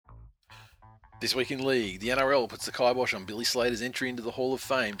This week in League, the NRL puts the kibosh on Billy Slater's entry into the Hall of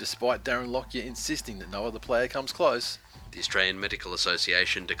Fame despite Darren Lockyer insisting that no other player comes close. The Australian Medical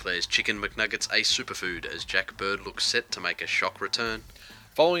Association declares Chicken McNuggets a superfood as Jack Bird looks set to make a shock return.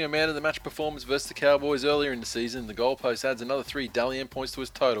 Following a man-of-the-match performance versus the Cowboys earlier in the season, the goalpost adds another 3 Dalian points to his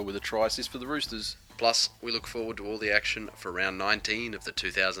total with a try assist for the Roosters. Plus, we look forward to all the action for round 19 of the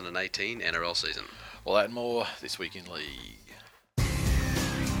 2018 NRL season. All that and more this week in League.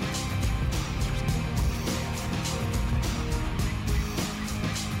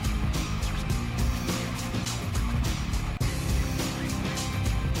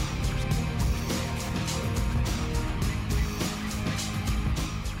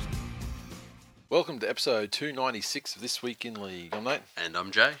 Welcome to episode 296 of This Week in League. I'm Nate. And I'm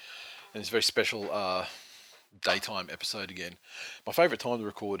Jay. And it's a very special daytime episode again. My favourite time to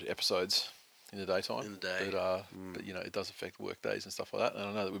record episodes in the daytime. In the day. But you know, it does affect work days and stuff like that. And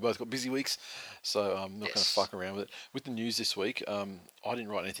I know that we both got busy weeks, so I'm not going to fuck around with it. With the news this week, I didn't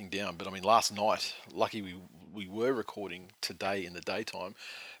write anything down, but I mean, last night, lucky we were recording today in the daytime,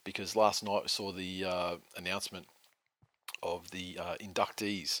 because last night I saw the announcement of the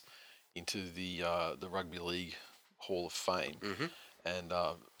inductees into the Rugby League Hall of Fame, and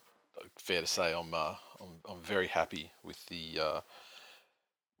fair to say I'm very happy with the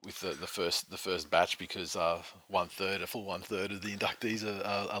first batch, because a full one third of the inductees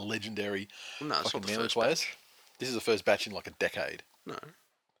are legendary fucking Manly players. Batch. This is the first batch in like a decade. No,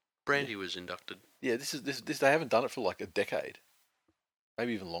 Brandy was inducted. Yeah, this they haven't done it for like a decade,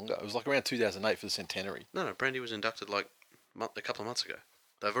 maybe even longer. It was like around 2008 for the centenary. No, Brandy was inducted like a couple of months ago.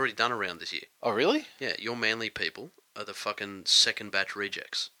 They've already done a round this year. Oh, really? Yeah, your Manly people are the fucking second batch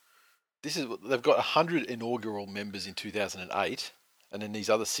rejects. They've got 100 inaugural members in 2008, and then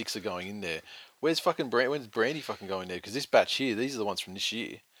these other 6 are going in there. When's Brandy fucking going there? Because this batch here, these are the ones from this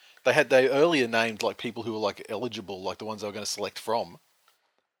year. They earlier named like people who were like eligible, like the ones they were going to select from.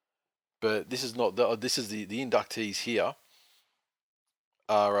 But this is not. This is the inductees here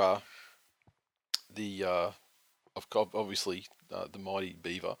are obviously the mighty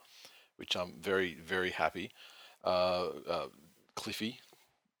Beaver, which I'm very, very happy. Cliffy,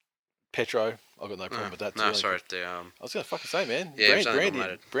 Petro, I've got no problem with that. No, sorry. I was going to fucking say, man. Yeah,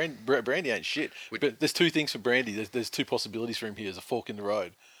 Brandy ain't shit. But there's 2 things for Brandy. There's 2 possibilities for him here. There's a fork in the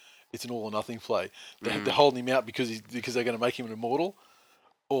road. It's an all or nothing play. They're holding him out because they're going to make him an immortal,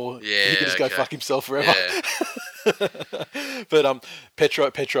 or he can just go fuck himself forever. Yeah. But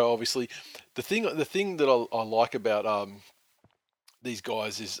Petro, obviously, the thing that I like about these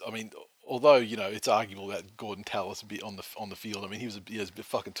guys is, I mean, although you know it's arguable that Gordon Tallis be on the field. I mean, he was a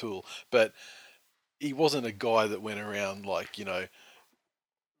fucking tool, but he wasn't a guy that went around like, you know,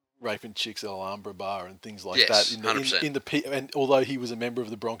 raping chicks at Alhambra Bar and things like that. And although he was a member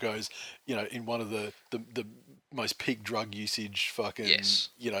of the Broncos, you know, in one of the most peak drug usage fucking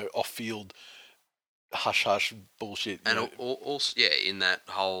you know, off field hush bullshit. And also in that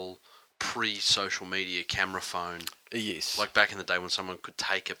whole pre-social media camera phone. Yes. Like back in the day when someone could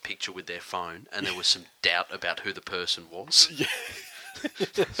take a picture with their phone and there was some doubt about who the person was. Yeah.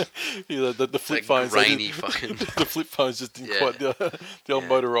 the flip phones. The flip phones just didn't quite. The old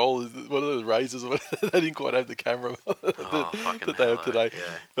Motorola, one of those Razors, they didn't quite have the camera that they have today.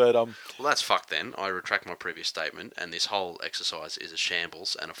 Yeah. But well, that's fucked then. I retract my previous statement, and this whole exercise is a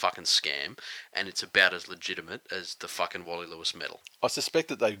shambles and a fucking scam, and it's about as legitimate as the fucking Wally Lewis medal. I suspect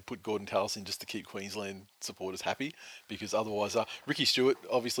that they put Gordon Tallis in just to keep Queensland supporters happy, because otherwise, Ricky Stewart,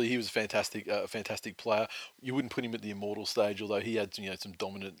 obviously, he was a fantastic player. You wouldn't put him at the immortal stage, although he had, you know, some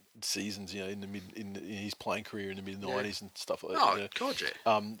dominant seasons, you know, in his playing career in the mid '90s and stuff like that. Oh, you know. God,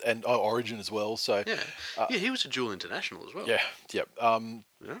 yeah. And Origin as well. So he was a dual international as well. Yeah, yep.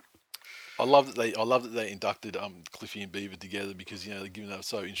 I love that they inducted Cliffy and Beaver together, because, you know, given they were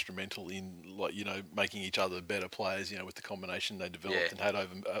so instrumental in, like, you know, making each other better players, you know, with the combination they developed and had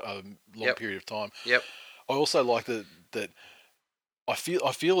over a long period of time. Yep. I also like that I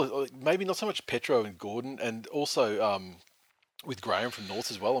feel maybe not so much Petro and Gordon, and also with Graham from Norths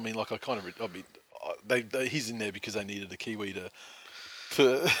as well. I mean, like, he's in there because they needed a Kiwi to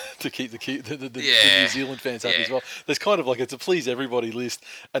keep the New Zealand fans happy as well. There's kind of like, it's a please everybody list,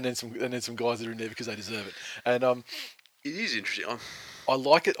 and then some guys that are in there because they deserve it. And it is interesting. I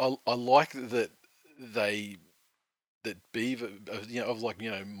like it. I like that Beaver, you know, of, like, you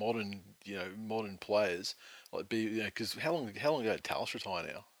know, modern players like Beaver, you know, because how long ago did Tallis retire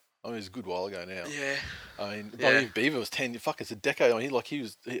now? I mean, it was a good while ago now. Yeah. I mean, Beaver was 10. Fuck, it's a decade. I mean,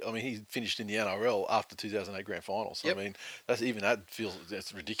 he finished in the NRL after 2008 Grand Final. So I mean, that feels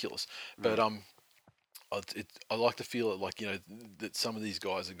ridiculous. But I like to feel it, like, you know, that some of these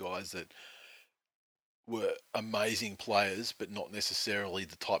guys are guys that were amazing players, but not necessarily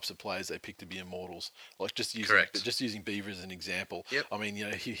the types of players they picked to be immortals. Like just using Beaver as an example. Yep. I mean,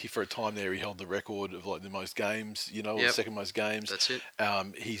 he for a time there he held the record of like the most games, or the Yep. second most games. That's it.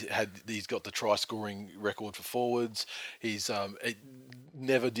 He's got the try scoring record for forwards. It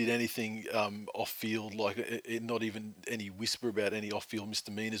never did anything off field, like not even any whisper about any off field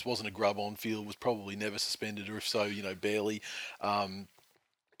misdemeanors. Wasn't a grub on field. Was probably never suspended, or if so, barely.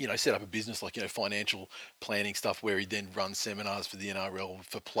 Set up a business like, financial planning stuff where he then runs seminars for the NRL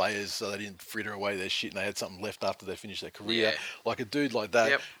for players so they didn't fritter away their shit and they had something left after they finished their career. Yeah. Like a dude like that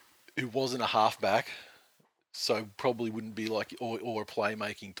Yep. who wasn't a halfback, so probably wouldn't be like, or a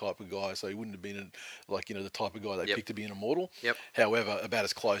playmaking type of guy, so he wouldn't have been the type of guy they picked to be an immortal. Yep. However, about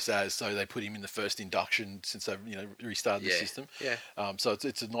as close as, so they put him in the first induction since they've restarted the system. Yeah. So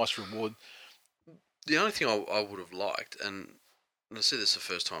it's a nice reward. The only thing I would have liked, and I said this the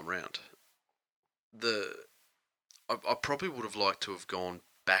first time round, I probably would have liked to have gone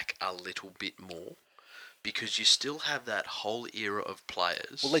back a little bit more, because you still have that whole era of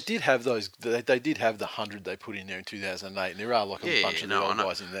players. Well, they did have those. They did have the 100 they put in there in 2008, and there are like a bunch of the old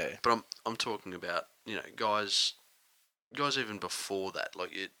guys in there. But I'm talking about guys even before that.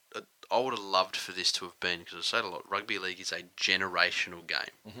 Like I would have loved for this to have been, because I say it a lot. Rugby league is a generational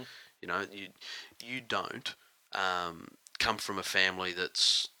game. Mm-hmm. You don't come from a family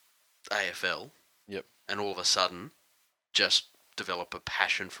that's AFL. Yep. And all of a sudden, just develop a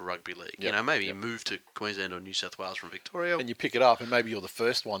passion for rugby league. Yep. Maybe you move to Queensland or New South Wales from Victoria, and you pick it up, and maybe you're the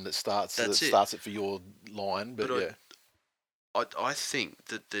first one that starts it for your line. But yeah, I think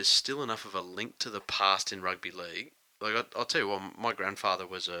that there's still enough of a link to the past in rugby league. Like I'll tell you what, my grandfather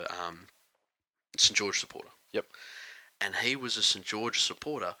was a St George supporter. Yep. And he was a St George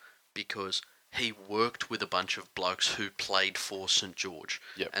supporter because he worked with a bunch of blokes who played for St George.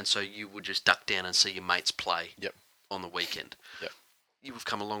 Yep. And so you would just duck down and see your mates play. Yep. On the weekend. Yep. You've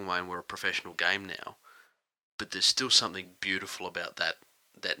come a long way and we're a professional game now, but there's still something beautiful about that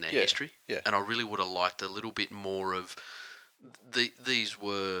in our history. Yeah. And I really would have liked a little bit more of these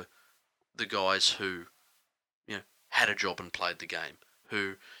were the guys who, had a job and played the game,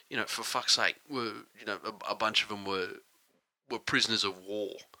 who, for fuck's sake, were, a bunch of them were prisoners of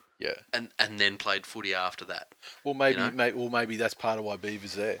war. Yeah. And then played footy after that. Well, maybe that's part of why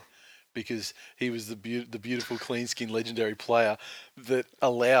Beaver's there. Because he was the beautiful, clean-skinned, legendary player that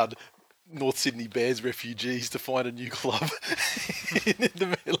allowed North Sydney Bears refugees to find a new club in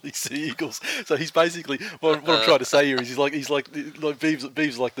the Manly Sea Eagles. So he's basically what I'm trying to say here is he's like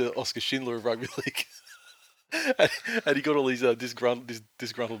Beaver's like the Oscar Schindler of rugby league, and he got all these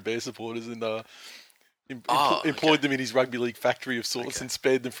disgruntled Bear supporters and employed them in his rugby league factory of sorts and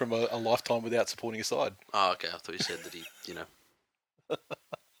spared them from a lifetime without supporting a side. Oh, okay. I thought you said that he,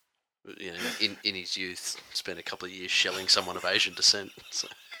 in his youth, spent a couple of years shelling someone of Asian descent. So.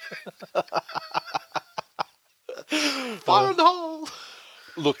 Fire in the hole!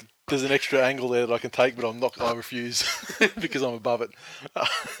 Look, there's an extra angle there that I can take, but I refuse because I'm above it.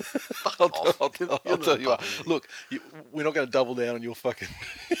 I'll tell you what. Look, we're not going to double down on your fucking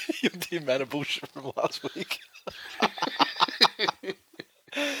your Tim Manor bullshit from last week.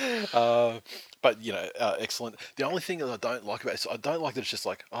 But excellent. The only thing that I don't like about it, I don't like that it's just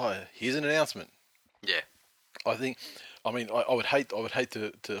like, oh, here's an announcement. Yeah. I would hate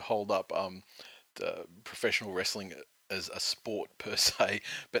to hold up the professional wrestling as a sport per se,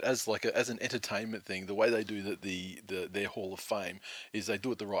 but as an entertainment thing, the way they do their Hall of Fame is they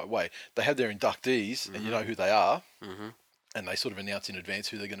do it the right way. They have their inductees, and you know who they are. Mm-hmm. And they sort of announce in advance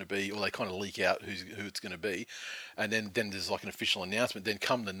who they're going to be, or they kind of leak out who it's going to be, and then there's like an official announcement. Then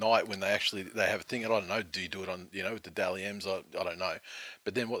come the night when they have a thing, and I don't know, do you do it on with the Dally M's? I don't know,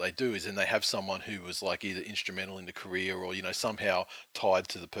 but then what they do is then they have someone who was like either instrumental in the career or somehow tied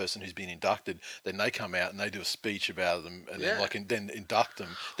to the person who's been inducted. Then they come out and they do a speech about them, and then induct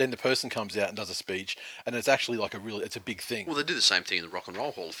them. Then the person comes out and does a speech, and it's actually it's a big thing. Well, they do the same thing in the Rock and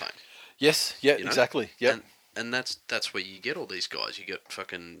Roll Hall of Fame. Yes, yeah, exactly, yeah. And that's where you get all these guys. You get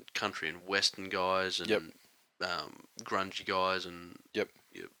fucking country and western guys and grungy guys and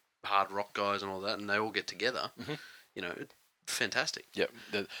hard rock guys and all that, and they all get together. Mm-hmm. Fantastic. Yep.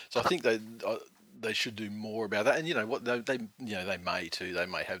 So I think they should do more about that. And they may too. They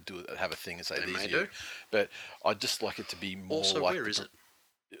may have a thing and say these year. But I'd just like it to be more. Also, where is it?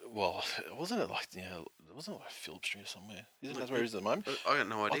 Well, wasn't it Phillip Street or somewhere? Isn't that where it is at the moment? I got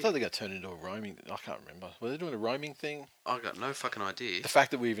no idea. I thought they got turned into a roaming. I can't remember. Were they doing a roaming thing? I got no fucking idea. The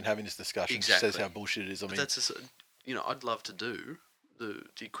fact that we're even having this discussion says how bullshit it is. I mean, that's I'd love to do the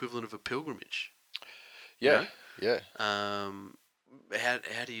equivalent of a pilgrimage. Yeah, yeah. How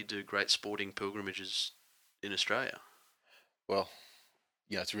do you do great sporting pilgrimages in Australia. Well,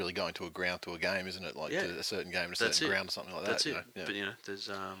 it's really going to a game, isn't it? Like to a certain game, to a certain ground or something like that. That's it. Yeah. But there's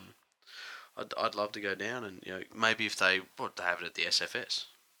I'd love to go down and maybe if they have it at the SFS.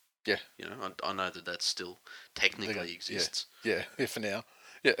 Yeah. I know that still technically exists. Yeah. For now.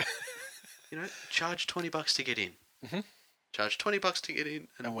 Yeah. Charge $20 to get in. Mm-hmm. Charge $20 to get in,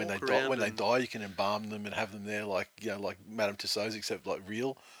 and when walk they around they die, you can embalm them and have them there, like like Madame Tussauds, except like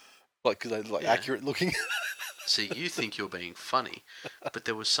real, like because they're accurate looking. See, you think you're being funny, but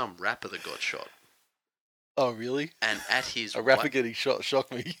there was some rapper that got shot. Oh, really? And at his rapper getting shot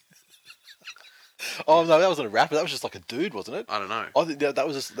shocked me. Oh no, that wasn't a rapper. That was just like a dude, wasn't it? I don't know. I think that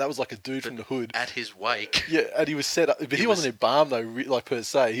was like a dude from the hood. At his wake. Yeah, and he was set up, but he wasn't embalmed though, like per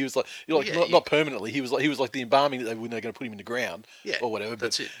se. He was like, not permanently. He was like the embalming that when they're going to put him in the ground, or whatever. But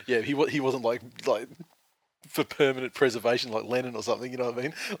that's it. Yeah, he wasn't like for permanent preservation like Lennon or something. You know what I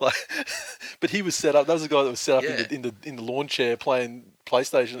mean? Like, but he was set up. That was the guy that was set up in the lawn chair playing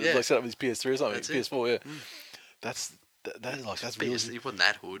PlayStation. Like set up with his PS3 or something. That's PS4. Yeah, mm. That's really. He wasn't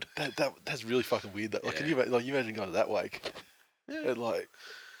that hood. That's really fucking weird. That can you imagine going to that wake? Yeah. And like,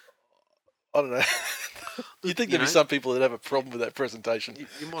 I don't know. You'd think there'd be some people that have a problem with that presentation.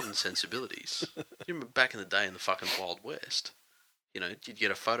 Your modern sensibilities. You remember back in the day in the fucking Wild West, you'd get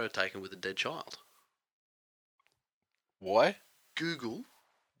a photo taken with a dead child. Why? Google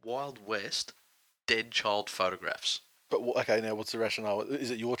Wild West dead child photographs. But okay, now what's the rationale? Is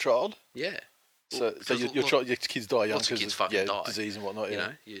it your child? Yeah. So your kids die young because of disease and whatnot.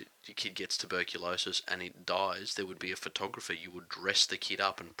 Your kid gets tuberculosis and it dies. There would be a photographer. You would dress the kid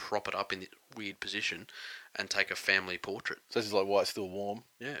up and prop it up in the weird position, and take a family portrait. So this is like why it's still warm.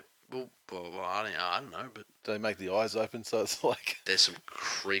 Yeah. Well, I don't know, but they make the eyes open, so it's like there's some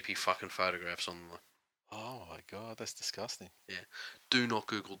creepy fucking photographs on the. Oh my god, that's disgusting. Yeah. Do not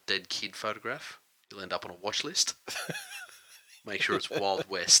Google dead kid photograph. You'll end up on a watch list. Make sure it's Wild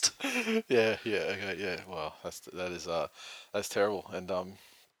West. Yeah, okay, yeah. Well, that's terrible. And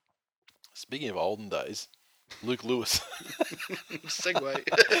speaking of olden days, Luke Lewis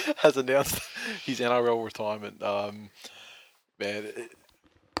segue has announced his NRL retirement. Man,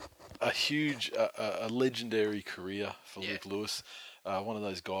 a legendary career for Luke Lewis. One of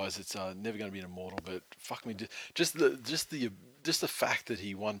those guys that's never going to be an immortal, but fuck me, just the fact that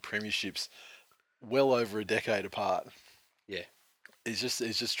he won premierships well over a decade apart. Yeah, it's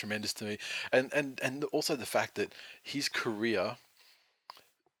just tremendous to me, and also the fact that his career,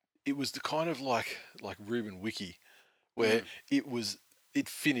 it was the kind of like Ruben Wiki, where it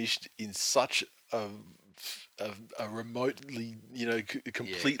finished in such a remotely,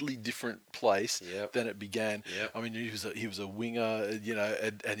 completely different place than it began. Yep. I mean, he was a winger,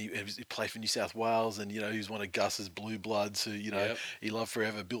 and he played for New South Wales, and he was one of Gus's blue bloods who he loved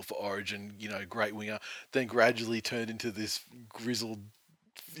forever, built for Origin, great winger. Then gradually turned into this grizzled,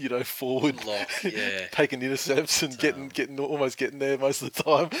 forward, lock, taking intercepts and getting almost getting there most of the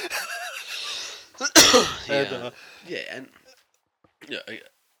time. And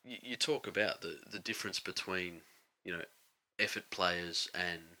you talk about the difference between, effort players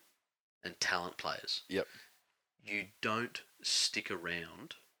and talent players. Yep. You don't stick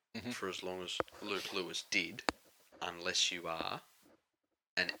around for as long as Luke Lewis did unless you are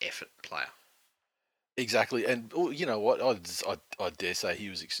an effort player. Exactly, and you know what? I dare say he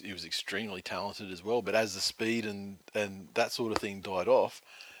was extremely talented as well. But as the speed and that sort of thing died off,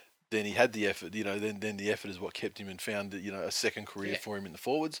 then he had the effort. Then the effort is what kept him and found a second career for him in the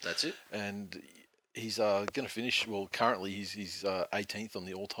forwards. That's it. And he's going to finish. Well, currently he's 18th on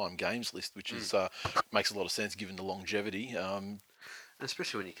the all-time games list, which is makes a lot of sense given the longevity.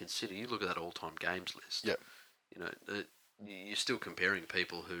 Especially when you consider, you look at that all-time games list. Yep. You're still comparing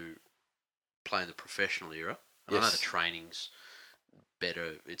people who play in the professional era. And Yes. I know the training's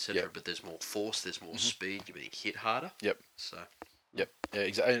better, etc. But there's more force, there's more speed. You're being hit harder. Yep. So. Yep. Yeah.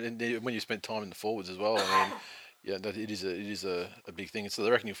 Exactly. And when you spent time in the forwards as well, I mean, it is a big thing. So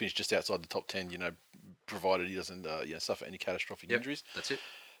they reckon he'll finish just outside the top 10. Provided he doesn't suffer any catastrophic injuries. That's it.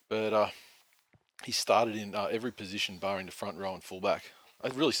 But he started in every position barring the front row and fullback.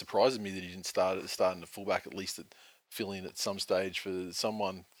 It really surprises me that he didn't start in the fullback, at least fill in at some stage for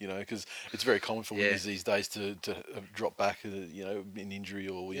someone, because it's very common for winners these days to drop back, in injury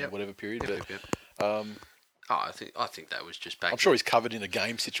or whatever period. I think that was just back. I'm sure he's covered in a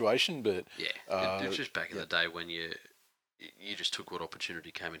game situation, but it was just back in the day when you just took what opportunity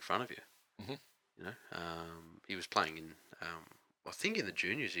came in front of you. Mm-hmm. He was playing in, I think in the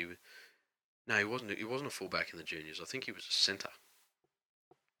juniors. He wasn't. He wasn't a fullback in the juniors. I think he was a centre.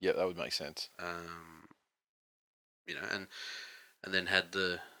 Yeah, that would make sense. And then had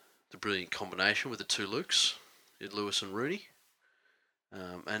the the brilliant combination with the two Lukes, Lewis and Rooney.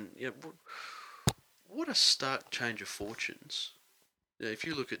 And what a stark change of fortunes. If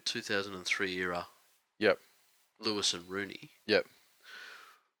you look at 2003 era, Yep. Lewis and Rooney. Yep.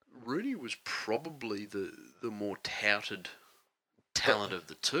 Rooney was probably the more touted talent of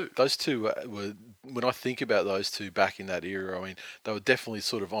the two. Those two were, when I think about those two back in that era, I mean, they were definitely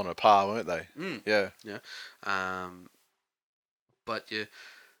sort of on a par, weren't they? Yeah. Yeah. But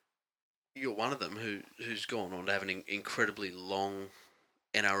you're one of them who's gone on to have an incredibly long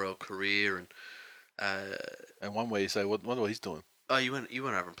NRL career, and one where you say, wonder what he's doing. Oh, you went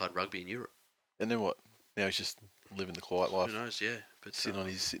over and played rugby in Europe. And then what? Now he's just living the quiet life. Who knows? Yeah, but sitting on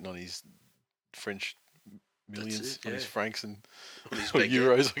his French millions, on his francs and on his or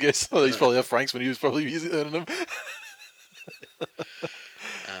euros, I guess. Oh, he's probably have francs when he was probably earning them.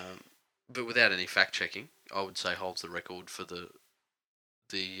 But without any fact checking, I would say holds the record for the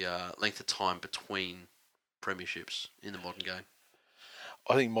length of time between premierships in the modern game.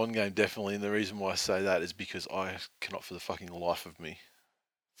 I think modern game definitely, and the reason why I say that is because I cannot for the fucking life of me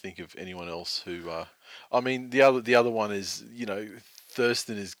think of anyone else who. I mean, the other one is,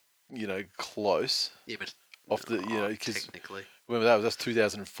 Thurston is, close. Yeah, but off the because technically, remember that's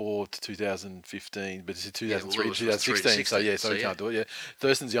 2004 to 2015, but it's 2003 to 2016. So yeah, so you can't do it. Yeah,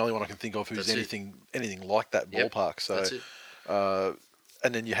 Thurston's the only one I can think of who's anything like that ballpark. So that's it.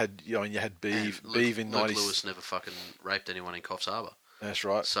 And then you had Beeve in Luke 90s. Lewis never fucking raped anyone in Coffs Harbour. That's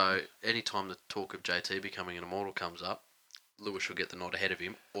right. So anytime the talk of JT becoming an immortal comes up, Lewis will get the nod ahead of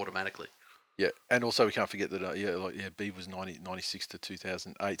him automatically. Yeah, and also we can't forget that Beeve was 96 to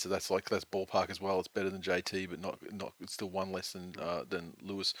 2008, so that's ballpark as well. It's better than JT, but not it's still one less than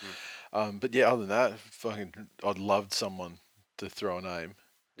Lewis. But yeah, other than that, fucking, I'd loved someone to throw a name.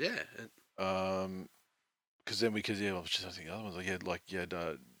 Yeah. I was just thinking other ones you had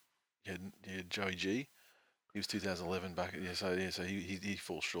Joey G. He was 2011 back. So he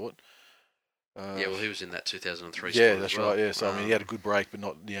falls short. Well, he was in that 2003. Yeah, that's right. Yeah, so I mean, he had a good break, but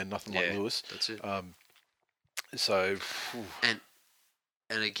nothing like Lewis. That's it. So, and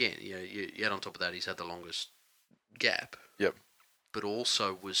again, you had on top of that, he's had the longest gap. Yep. But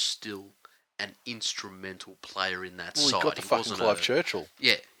also was still an instrumental player in that side. He got the fucking Clive Churchill.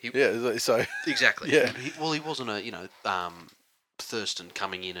 Yeah. So exactly. Yeah. He wasn't Thurston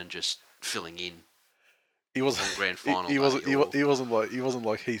coming in and just filling in. He wasn't grand final. He wasn't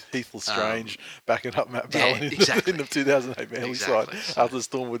like Heath Lestrange backing up Matt Ballin in the 2008 Manly side after the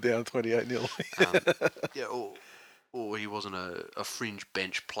Storm were down 28-0. Or he wasn't a fringe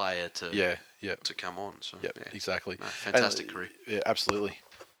bench player to come on. So exactly. No, fantastic career. Yeah, absolutely.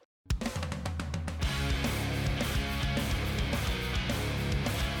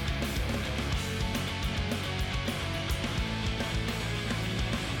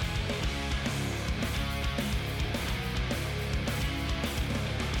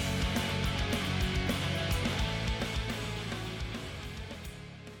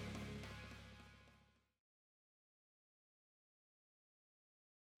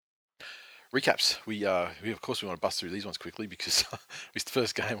 Recaps. We of course we want to bust through these ones quickly because it's the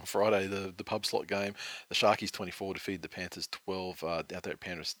first game on Friday, the pub slot game. The Sharkies 24 defeated the Panthers 12 out there at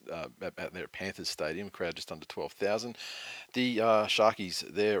Panthers Stadium. Crowd just under 12,000. The Sharkies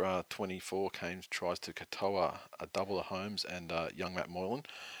their 24 tries to Katoa, a double of Holmes and young Matt Moylan.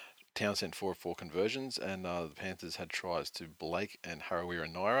 Townsend 4 of 4 conversions, and the Panthers had tries to Blake and Harawira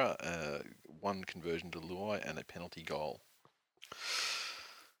Naira, one conversion to Luai, and a penalty goal.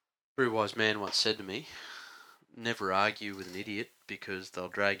 Very wise man once said to me, never argue with an idiot because they'll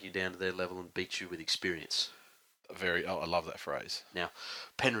drag you down to their level and beat you with experience. I love that phrase. Now,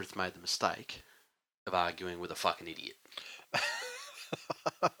 Penrith made the mistake of arguing with a fucking idiot.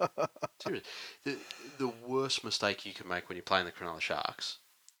 Seriously. The worst mistake you can make when you're playing the Cronulla Sharks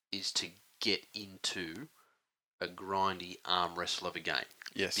is to get into a grindy arm wrestle of a game.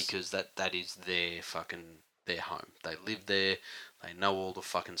 Yes. Because that is their home. They live there. They know all the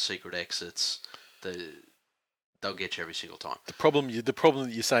fucking secret exits. They'll get you every single time. The problem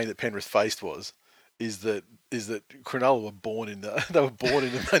that you're saying that Penrith faced is that Cronulla were born in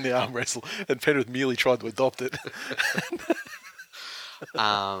the arm wrestle, and Penrith merely tried to adopt it.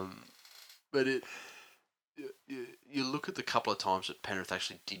 But you look at the couple of times that Penrith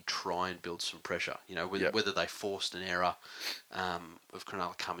actually did try and build some pressure. Whether they forced an error of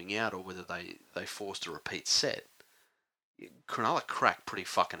Cronulla coming out or whether they forced a repeat set. Cronulla cracked pretty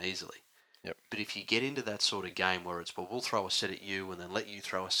fucking easily. Yep. But if you get into that sort of game where it's, we'll throw a set at you and then let you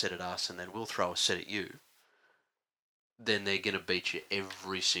throw a set at us and then we'll throw a set at you, then they're going to beat you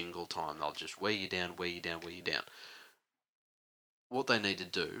every single time. They'll just wear you down. what they need to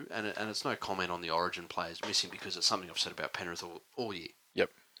do, and it's no comment on the Origin players missing because it's something I've said about Penrith all year. Yep.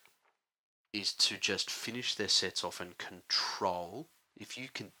 Is to just finish their sets off and control. If you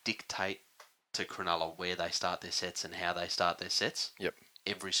can dictate to Cronulla where they start their sets and how they start their sets, Yep.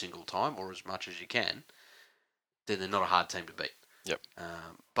 every single time or as much as you can, then they're not a hard team to beat. Yep.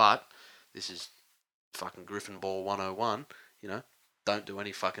 But this is fucking Griffin Ball 101. Don't do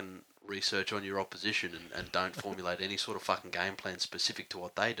any fucking research on your opposition and don't formulate any sort of fucking game plan specific to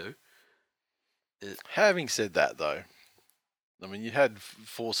what they do. Having said that, though, I mean, you had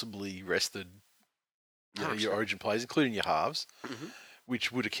forcibly rested your Origin players, including your halves,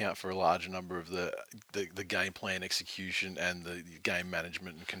 which would account for a large number of the game plan execution and the game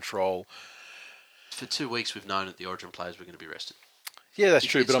management and control. For 2 weeks, we've known that the Origin players were going to be rested. Yeah, that's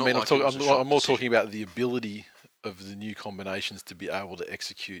true. But I mean, like I'm more talking about the ability of the new combinations to be able to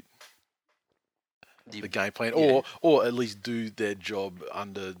execute the game plan, or at least do their job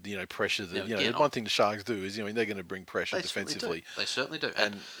under pressure. That one thing the Sharks do is they're going to bring pressure defensively. They certainly do.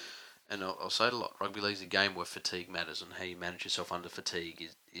 And I'll say it a lot. Rugby league's a game where fatigue matters, and how you manage yourself under fatigue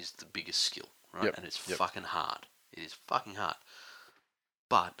is the biggest skill, right? Yep. And it's fucking hard. It is fucking hard.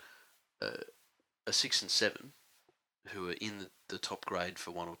 But a 6 and 7 who are in the top grade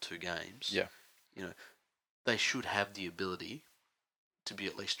for 1 or 2 games, they should have the ability to be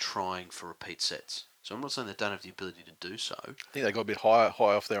at least trying for repeat sets. So I'm not saying they don't have the ability to do so. I think they got a bit high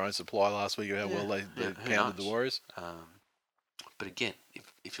off their own supply last week of how well they pounded the Warriors. But again,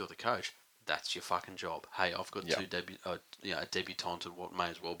 if you're the coach, that's your fucking job. Hey, I've got a debutant and what may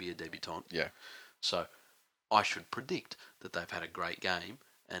as well be a debutant. Yeah. So I should predict that they've had a great game,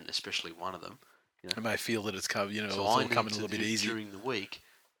 and especially one of them. I may feel that it's coming. So it's all all coming a little bit easy during the week.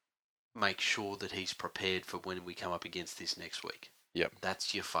 Make sure that he's prepared for when we come up against this next week. Yep.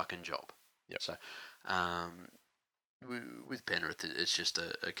 That's your fucking job. Yep. So, with Penrith, it's just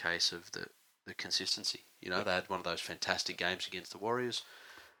a case of the consistency. They had one of those fantastic games against the Warriors.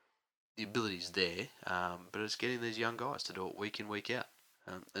 The ability's there, but it's getting these young guys to do it week in, week out.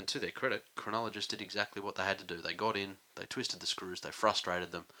 And to their credit, Cronulla just did exactly what they had to do. They got in, they twisted the screws, they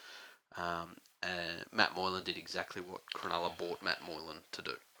frustrated them. Matt Moylan did exactly what Cronulla bought Matt Moylan to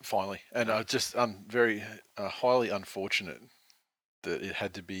do. Finally. And I'm very highly unfortunate that it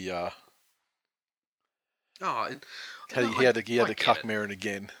had to be... he had to cuck Merrin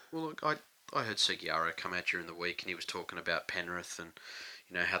again. Well, look, I heard Seguiaro come out during the week and he was talking about Penrith and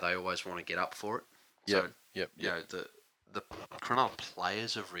how they always want to get up for it. Yep. So, the Cronulla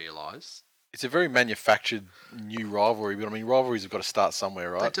players have realised it's a very manufactured new rivalry, but I mean rivalries have got to start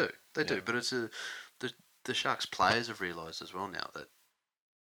somewhere, right? They do. But it's the Sharks players have realised as well now that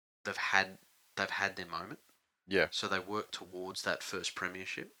they've had their moment. Yeah. So they work towards that first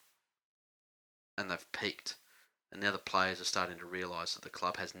premiership, and they've peaked. And now the players are starting to realise that the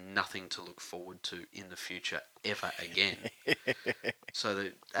club has nothing to look forward to in the future ever again. I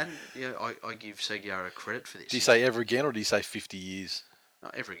give Seguiaro credit for this. Do you say ever again, or do you say 50 years? No,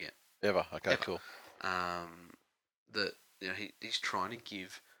 ever again. Ever. Okay, ever. Cool. He's trying to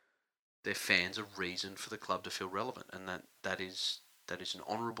give their fans a reason for the club to feel relevant, and that is an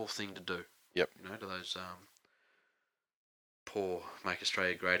honourable thing to do. Yep. To those poor Make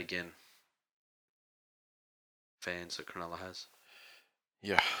Australia Great Again fans that Cronulla has.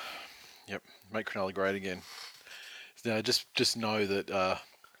 Yeah. Yep. Make Cronulla great again. Now, just know that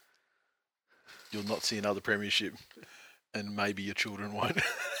you'll not see another premiership, and maybe your children won't.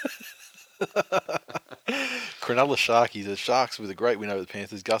 Cronulla Sharkies. The Sharks with a great win over the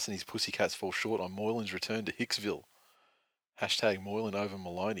Panthers. Gus and his Pussycats fall short on Moylan's return to Hicksville. # Moylan over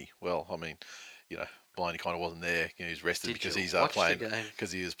Maloney. Well, I mean, Maloney kind of wasn't there. He was rested because he's playing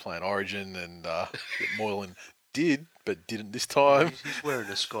because he was playing Origin, and Moylan did, but didn't this time. He's wearing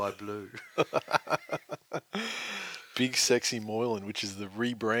a sky blue. Big Sexy Moylan, which is the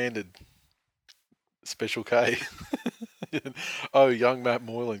rebranded Special K. Oh, young Matt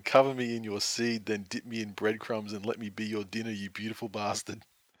Moylan, cover me in your seed, then dip me in breadcrumbs and let me be your dinner, you beautiful bastard.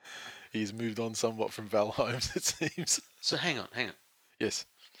 He's moved on somewhat from Val Holmes, it seems. So hang on. Yes.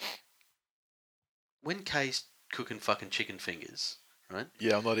 When Kay's cooking fucking chicken fingers, right?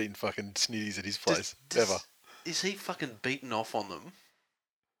 Yeah, I'm not eating fucking snitties at his place, ever. Is he fucking beaten off on them,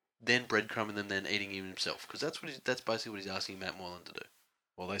 then breadcrumbing them, then eating him himself? Because that's basically what he's asking Matt Moylan to do.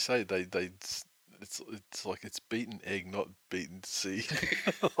 Well, they say it's like it's beaten egg, not beaten seed.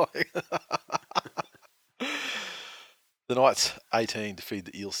 The Knights 18 defeat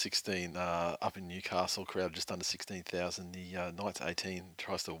the Eels 16 up in Newcastle, crowd just under 16,000. The Knights 18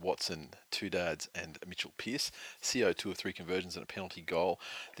 tries to Watson, two dads, and Mitchell Pearce. CO 2 of 3 conversions and a penalty goal.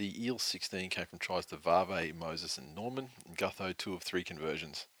 The Eels 16 came from tries to Varve, Moses, and Norman. And Gutho 2 of 3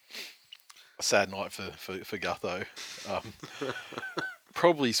 conversions. A sad night for Gutho.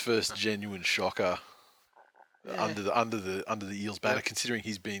 Probably his first genuine shocker. Yeah. Under the Eels banner, yep. Considering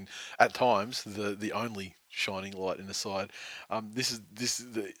he's been at times the only shining light in the side. This is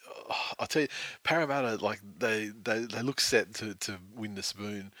the I'll tell you, Parramatta, like they look set to win the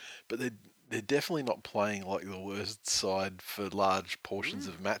spoon, but they're definitely not playing like the worst side for large portions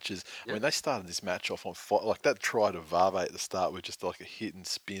of matches. Yep. I mean, they started this match off on like that try to Varve at the start with just like a hit and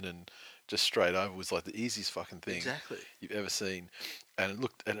spin and just straight over was like the easiest fucking thing you've ever seen. And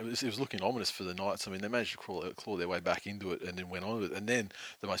it was looking ominous for the Knights. I mean, they managed to claw their way back into it and then went on with it. And then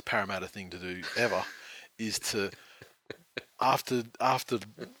the most Parramatta thing to do ever is to after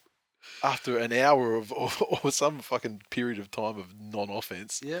an hour of or some fucking period of time of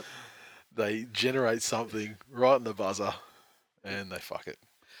non-offense, yep, they generate something right in the buzzer and they fuck it.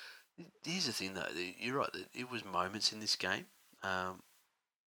 Here's the thing, though. You're right. It was moments in this game.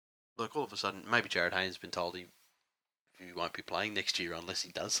 Like all of a sudden, maybe Jared Hayne's been told he won't be playing next year unless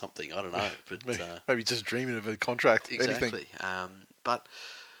he does something. I don't know, but maybe just dreaming of a contract. Exactly. But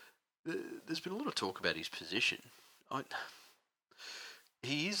there's been a lot of talk about his position.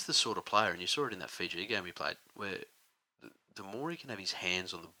 He is the sort of player, and you saw it in that Fiji game he played, where the more he can have his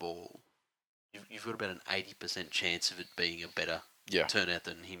hands on the ball, you've got about an 80% chance of it being a better turnout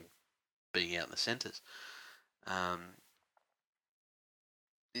than him being out in the centres.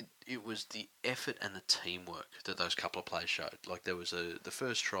 It was the effort and the teamwork that those couple of players showed. Like there was the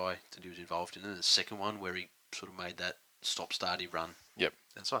first try that he was involved in, and the second one where he sort of made that stop-starty run. Yep.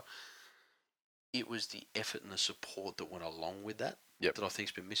 That's right. It was the effort and the support that went along with that that I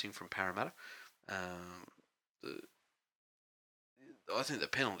think's been missing from Parramatta. I think the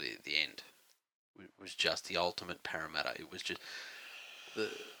penalty at the end was just the ultimate Parramatta. It was just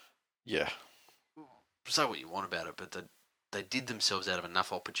say what you want about it, but they did themselves out of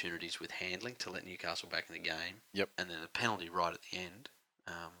enough opportunities with handling to let Newcastle back in the game. Yep. And then the penalty right at the end.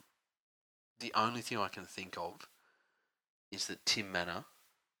 The only thing I can think of is that Tim Manor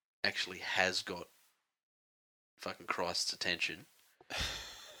actually has got fucking Christ's attention.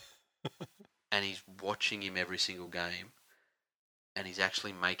 And he's watching him every single game. And he's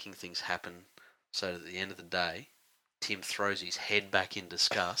actually making things happen so that at the end of the day, Tim throws his head back in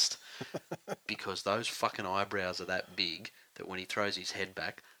disgust because those fucking eyebrows are that big that when he throws his head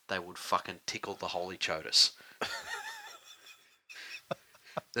back, they would fucking tickle the holy chotus.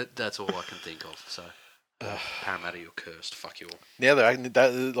 That's all I can think of. So, Parramatta, you're cursed. Fuck you all. Now they're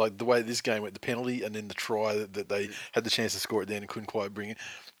acting like the way this game went, the penalty and then the try that they had the chance to score it then and couldn't quite bring it.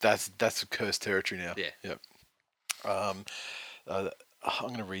 That's cursed territory now. Yeah. Yep. I'm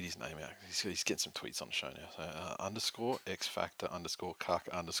going to read his name out. He's getting some tweets on the show now. So, _X Factor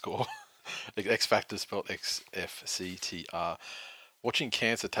 _Cuck _ X Factor spelled XFCTR. Watching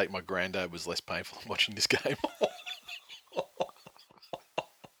cancer take my granddad was less painful than watching this game.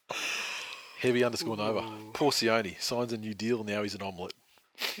 Heavy _Nova. Poor Sione signs a new deal. Now he's an omelette.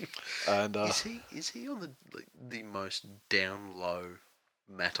 And is he on the most down low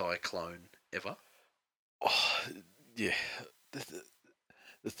Matai clone ever? Oh, yeah.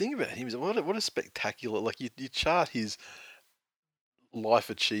 The thing about him is what a spectacular, like you chart his life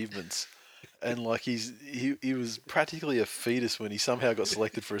achievements and like he was practically a fetus when he somehow got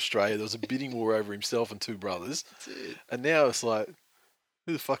selected for Australia. There was a bidding war over himself and two brothers. That's it. And now it's like,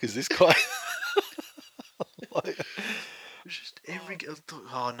 who the fuck is this guy? Like, it was just every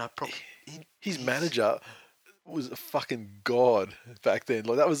probably his manager was a fucking god back then.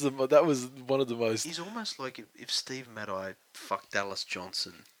 Like that was one of the most. He's almost like if Steve Maddai fucked Dallas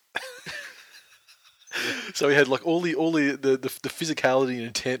Johnson. So he had like all the physicality and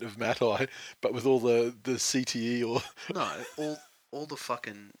intent of Matai, but with all the CTE or all the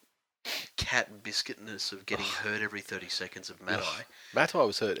fucking cat biscuitness of getting hurt every 30 seconds of Matai. Matai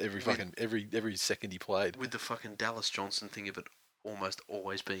was hurt every second he played. With the fucking Dallas Johnson thing of it almost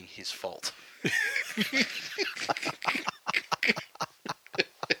always being his fault.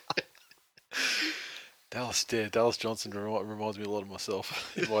 Dallas Johnson reminds me a lot of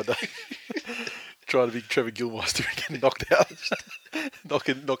myself in my day. Trying to be Trevor Gilmeister and getting knocked out,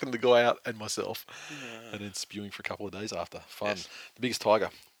 knocking the guy out and myself, and then spewing for a couple of days after. Fun. Yes. The biggest tiger.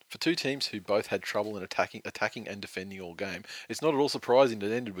 For two teams who both had trouble in attacking and defending all game, it's not at all surprising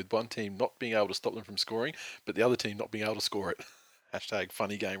that it ended with one team not being able to stop them from scoring, but the other team not being able to score it. #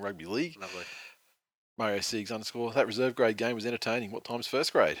 funny game rugby league. Lovely. Mario Siegs _ that reserve grade game was entertaining. What time's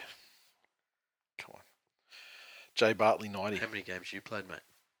first grade? Come on. Jay Bartley 90. How many games you played, mate?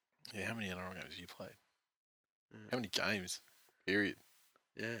 Yeah, how many NRL games have you played? How many games? Period.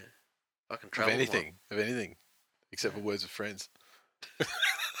 Yeah. Fucking travel. Of anything. Except for Words with Friends.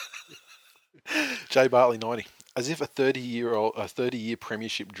 Jay Bartley 90. As if a 30-year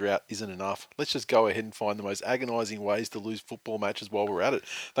premiership drought isn't enough, let's just go ahead and find the most agonising ways to lose football matches while we're at it.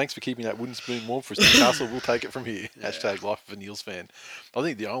 Thanks for keeping that wooden spoon warm for us, Newcastle. We'll take it from here. Yeah. # Life of a Niels fan. I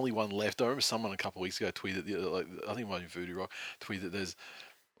think the only one left. I remember someone a couple of weeks ago tweeted, I think it might be Voodoo Rock, tweeted that there's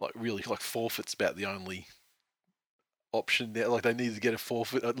really forfeits about the only option there. Like they need to get a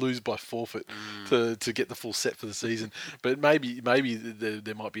forfeit, lose by forfeit to get the full set for the season. But maybe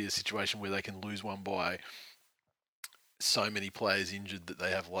there might be a situation where they can lose one by so many players injured that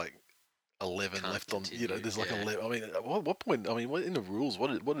they have 11 left on. There's 11. I mean, what point? I mean, what in the rules? What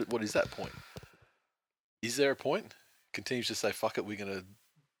is that point? Is there a point? Continues to say fuck it. We're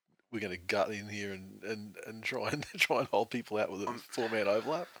gonna gut in here and try and hold people out with a 4-man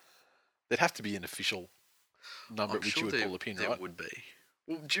overlap. There'd have to be an official number at which you would pull the pin, right? There would be.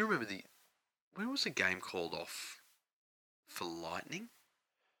 Well, do you remember when was the game called off for lightning?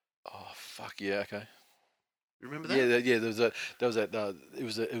 Oh fuck yeah, okay. Remember that? Yeah.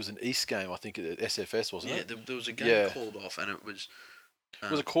 It was an East game, I think, at SFS, wasn't it? Yeah, there was a game called off, and it was.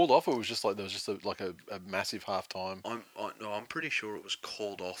 Was it called off, or was there was just a massive half time? I'm pretty sure it was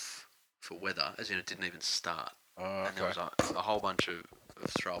called off for weather, as in it didn't even start. Oh, okay. And there was a whole bunch of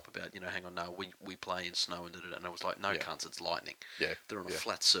throw up about, hang on, no, we play in snow and I was like, no, cunts, it's lightning. Yeah. They're on a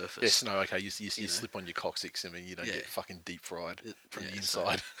flat surface. Yeah, snow, okay, you slip on your coccyx, I mean, you don't get fucking deep fried from the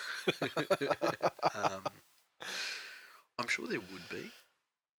inside. I'm sure there would be,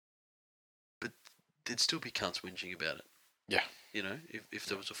 but there'd still be cunts whinging about it. Yeah. If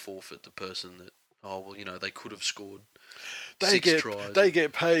there was a forfeit, the person that, they could have scored tries. They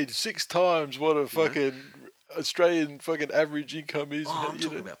get paid 6 times what a fucking Australian fucking average income is. Oh, I'm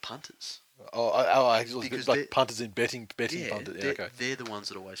talking about punters. Because punters in betting punters. Yeah, okay. They're the ones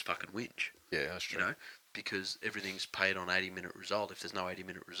that always fucking whinge. Yeah, that's true. Because everything's paid on 80-minute result. If there's no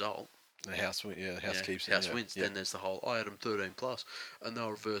 80-minute result, the house keeps it. House wins. Yeah. Then there's the whole, I had them 13 plus, and they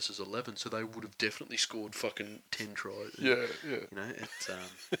were versus 11, so they would have definitely scored fucking 10 tries. Yeah. It's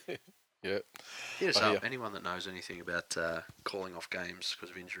yeah. Hit us up. Anyone that knows anything about calling off games because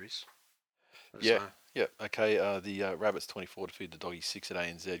of injuries. Yeah. Okay. The Rabbits 24 defeated the Doggies 6 at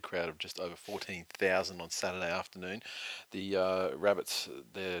ANZ. Crowd of just over 14,000 on Saturday afternoon. The Rabbits,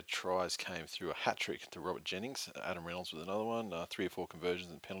 their tries came through a hat trick to Robert Jennings. Adam Reynolds with another one. 3 or 4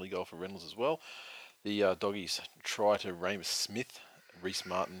 conversions and penalty goal for Reynolds as well. The Doggies try to Ramus Smith, Reece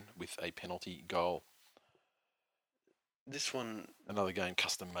Martin with a penalty goal. This one, another game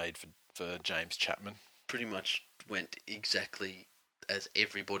custom made for James Chapman. Pretty much went exactly as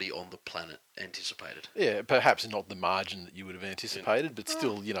everybody on the planet anticipated. Yeah, perhaps not the margin that you would have anticipated, but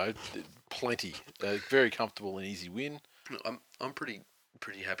still, plenty. Very comfortable and easy win. I'm pretty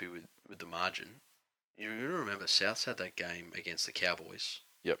happy with the margin. You remember Souths had that game against the Cowboys.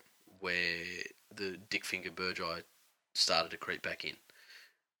 Yep. Where the Dick Finger Burgeye started to creep back in,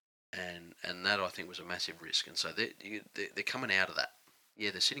 and that I think was a massive risk. And so they're coming out of that.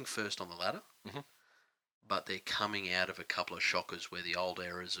 Yeah, they're sitting first on the ladder. Mm-hmm. But they're coming out of a couple of shockers where the old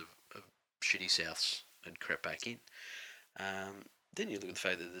eras of shitty Souths had crept back in. Then you look at the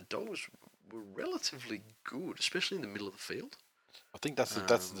fact that the Dogs were relatively good, especially in the middle of the field. I think that's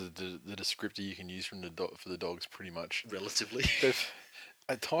the descriptor you can use for the Dogs, pretty much. Relatively.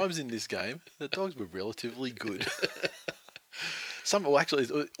 At times in this game, the Dogs were relatively good.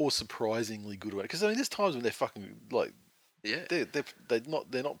 Or surprisingly good. Because I mean, there's times when they're fucking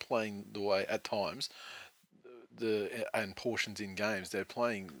they're not playing the way at times. And portions in games, they're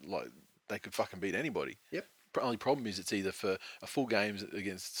playing like they could fucking beat anybody. Yep. The only problem is it's either for a full games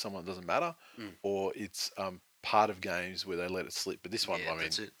against someone that doesn't matter, or it's part of games where they let it slip. But this one, I mean,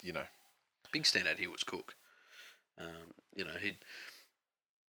 that's it. Big standout here was Cook.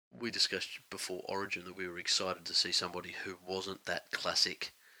 We discussed before Origin that we were excited to see somebody who wasn't that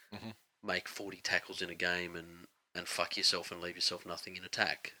classic make 40 tackles in a game and fuck yourself and leave yourself nothing in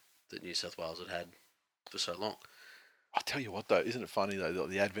attack that New South Wales had for so long. I tell you what, though, isn't it funny though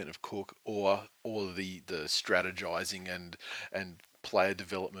the advent of Cook or the strategizing and player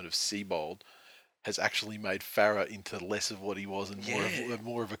development of Seabold has actually made Farah into less of what he was and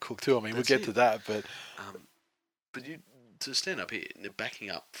more of a Cook too. I mean, we'll get to that, but you to stand up here, they're backing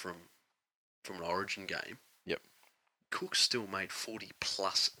up from an Origin game. Yep. Cook still made 40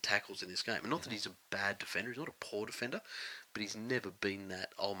 plus tackles in this game, and not that he's a bad defender. He's not a poor defender, but he's never been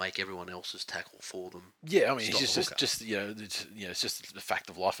that. I'll make everyone else's tackle for them. Yeah, I mean, he's just it's just the fact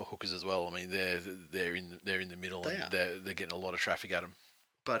of life for hookers as well. I mean, they're in the middle and they're getting a lot of traffic at them.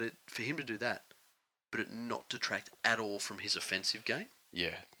 But for him to do that, but it not detract at all from his offensive game.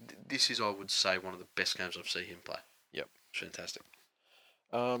 Yeah, this is, I would say, one of the best games I've seen him play. Yep, it's fantastic.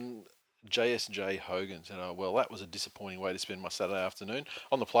 JSJ Hogan said, well, that was a disappointing way to spend my Saturday afternoon.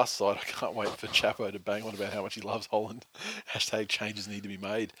 On the plus side, I can't wait for Chapo to bang on about how much he loves Holland. # changes need to be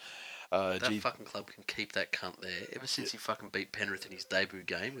made. That fucking club can keep that cunt there. Ever since he fucking beat Penrith in his debut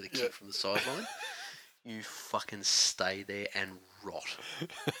game with a kick from the sideline, you fucking stay there and rot. You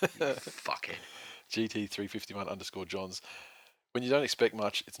fuckhead. GT351_Johns. When you don't expect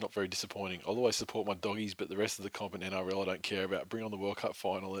much, it's not very disappointing. I'll always support my doggies, but the rest of the comp and NRL I don't care about. Bring on the World Cup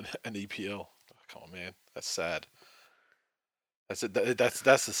final and EPL. Oh, come on, man. That's sad. That's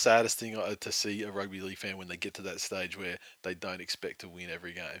the saddest thing to see a rugby league fan when they get to that stage where they don't expect to win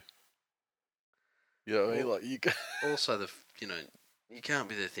every game. You know what I mean? Like also, you can't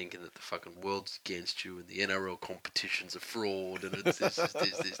be there thinking that the fucking world's against you and the NRL competition's a fraud and it's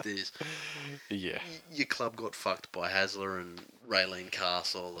this. Yeah. Your club got fucked by Hasler and Raylene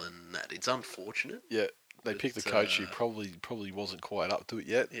Castle and that. It's unfortunate. Yeah. They picked a coach who probably wasn't quite up to it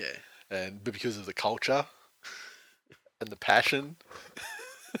yet. Yeah. But because of the culture and the passion.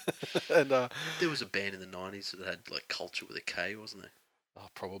 And there was a band in the 90s that had like culture with a K, wasn't there? Oh,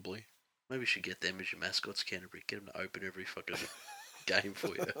 probably. Maybe we should get them as your mascots, Canterbury. Get them to open every fucking game for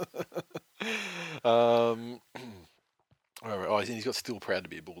you. He's got still proud to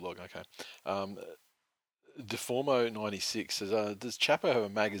be a Bulldog. Okay. Deformo96 says, does Chapo have a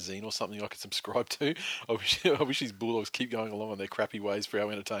magazine or something I could subscribe to? I wish these Bulldogs keep going along on their crappy ways for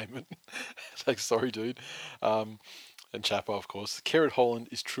our entertainment. Like, sorry, dude. And Chapo, of course. Kerrod Holland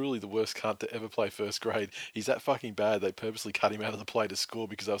is truly the worst cunt to ever play first grade. He's that fucking bad they purposely cut him out of the play to score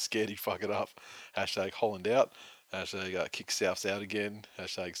because they were scared he'd fuck it up. # Holland out. # kick Souths out again. #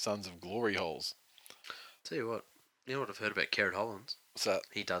 Sons of Glory holes. Tell you what I've heard about Kerrod Holland? What's that?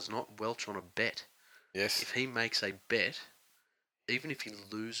 He does not welch on a bet. Yes. If he makes a bet, even if he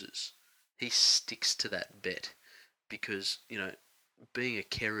loses, he sticks to that bet because, being a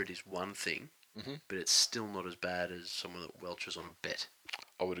Kerrod is one thing, but it's still not as bad as someone that welches on a bet.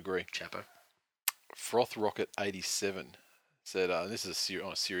 I would agree. Chapo. Froth Rocket 87 said, and this is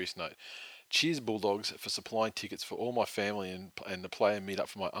on a serious note, cheers Bulldogs for supplying tickets for all my family and the player meet up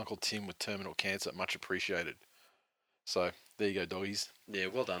for my Uncle Tim with terminal cancer. Much appreciated. So, there you go, doggies. Yeah,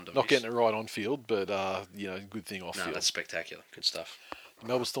 well done, doggies. Not getting it right on field, but, good thing off field. No, that's spectacular. Good stuff.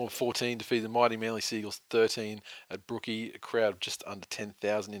 Melbourne Storm 14 defeated the mighty Manly Seagulls 13 at Brookie. A crowd of just under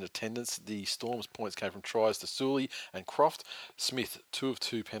 10,000 in attendance. The Storm's points came from tries to Sully and Croft. Smith, 2 of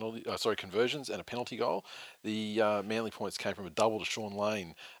 2 conversions and a penalty goal. The Manly points came from a double to Sean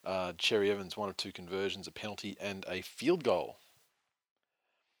Lane. Cherry Evans, 1 of 2 conversions, a penalty and a field goal.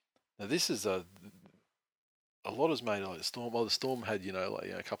 Now this is a lot is made of the Storm. Well, the Storm had,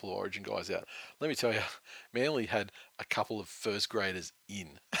 a couple of Origin guys out. Let me tell you, Manly had a couple of first graders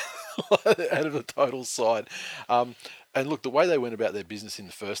in out of the total side. And look, the way they went about their business in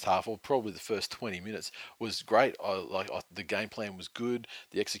the first half, or probably the first 20 minutes, was great. The game plan was good,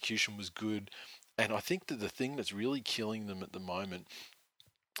 the execution was good, and I think that the thing that's really killing them at the moment,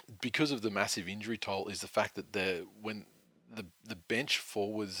 because of the massive injury toll, is the fact that the bench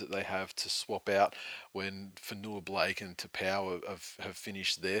forwards that they have to swap out when Fanua Blake and Tapau have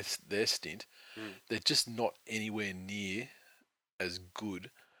finished their stint, they're just not anywhere near as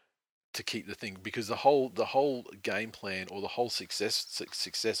good to keep the thing, because the whole game plan, or the whole success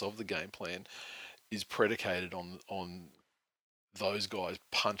of the game plan, is predicated on those guys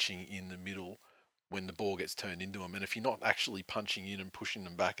punching in the middle when the ball gets turned into them. And if you're not actually punching in and pushing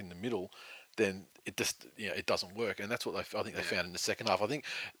them back in the middle, then it just it doesn't work. And that's what I think they found in the second half. I think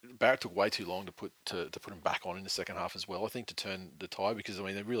Barrett took way too long to put him back on in the second half as well, I think, to turn the tide, because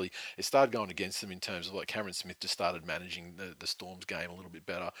it started going against them in terms of, like, Cameron Smith just started managing the Storm's game a little bit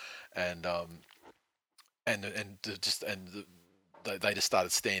better, they just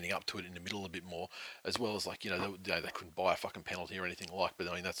started standing up to it in the middle a bit more, as well as, like, they couldn't buy a fucking penalty or anything like. But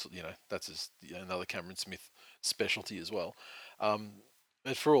that's just another Cameron Smith specialty as well.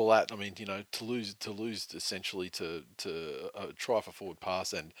 And for all that, to lose essentially to try for forward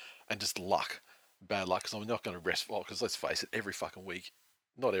pass and just bad luck. Because I'm not going to rest, because let's face it, every fucking week,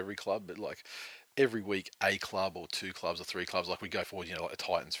 not every club, but like every week, a club or 2 clubs or 3 clubs, like we go forward, like the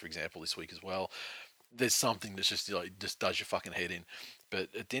Titans, for example, this week as well. There's something that's just does your fucking head in.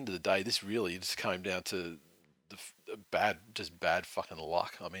 But at the end of the day, this really just came down to just bad fucking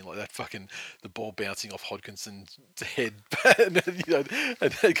luck. I mean, like that fucking the ball bouncing off Hodkinson's head, and then,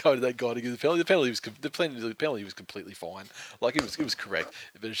 and then that guy to give the penalty. The penalty was completely fine. Like it was correct,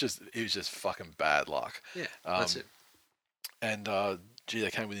 but it was just fucking bad luck. Yeah, that's it. And gee,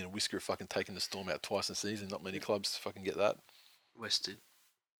 they came within a whisker of fucking taking the Storm out twice in the season. Not many clubs fucking get that. West did.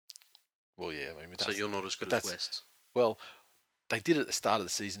 Well, yeah, I mean, so you're not as good as West. Well, they did it at the start of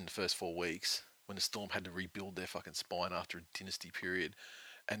the season, the first 4 weeks, when the Storm had to rebuild their fucking spine after a dynasty period,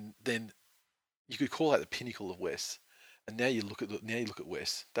 and then you could call that the pinnacle of West. And now you look at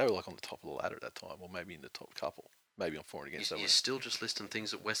West. They were like on the top of the ladder at that time, or maybe in the top couple. Maybe I'm for and against. You're still just listing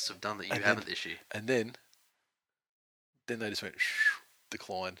things that Wests have done that you haven't this year. And then they just went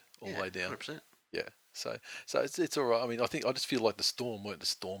declined all the way down. 100%. Yeah. So it's all right. I mean, I just feel like the Storm weren't the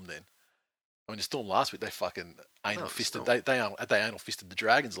Storm then. I mean, the Storm last week, they fucking anal fisted. They anal fisted the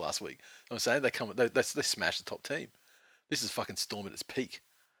Dragons last week. I'm saying they smashed the top team. This is fucking Storm at its peak,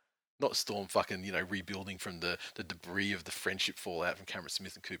 not Storm fucking rebuilding from the debris of the friendship fallout from Cameron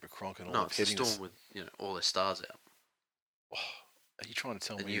Smith and Cooper Cronk and all. No, it's the Storm with all their stars out. Oh, are you trying to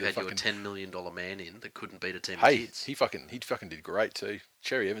tell me? And you had your $10 million man in that couldn't beat a team of kids. He fucking did great too.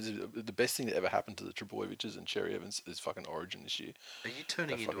 Cherry Evans is the best thing that ever happened to the Trebojeviches, and Cherry Evans is fucking Origin this year. Are you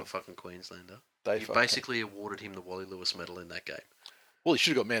turning into a fucking Queenslander? You basically awarded him the Wally Lewis medal in that game. Well, he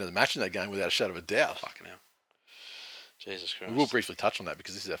should have got man of the match in that game without a shadow of a doubt. Fucking hell. Jesus Christ. We will briefly touch on that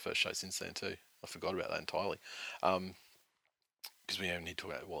because this is our first show since then too. I forgot about that entirely. Because we only need to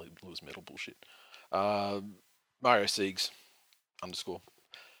talk about Wally Lewis medal bullshit. Mario Siegs _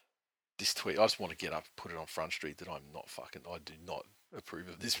 this tweet. I just want to get up, put it on Front Street that I do not approve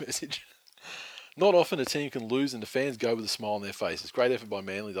of this message. Not often a team can lose and the fans go with a smile on their face. It's great effort by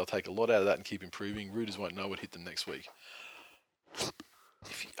Manly. They'll take a lot out of that and keep improving. Rooters won't know what hit them next week.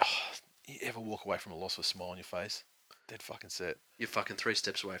 If you ever walk away from a loss with a smile on your face, dead fucking set. You're fucking 3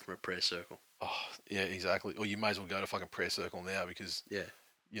 steps away from a prayer circle. Oh, yeah, exactly. Or you may as well go to fucking prayer circle now because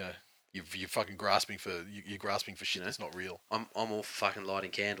you're fucking grasping for shit that's not real. I'm all for fucking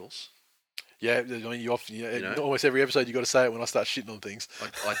lighting candles. Yeah, I mean, you often, almost every episode you got to say it when I start shitting on things.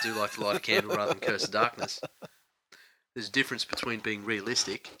 I do like to light a candle rather than curse the darkness. There's a difference between being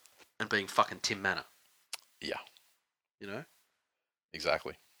realistic and being fucking Tim Manor. Yeah.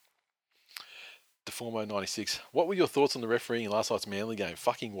 Exactly. Deformo 96. What were your thoughts on the refereeing in last night's Manly game?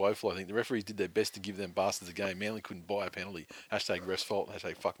 Fucking woeful, I think. The referees did their best to give them bastards a game. Manly couldn't buy a penalty. Hashtag ref's fault.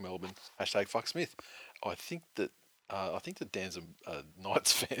 Hashtag fuck Melbourne. Hashtag fuck Smith. I think that Dan's a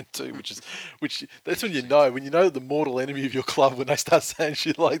Knights fan too, which that's when you know the mortal enemy of your club when they start saying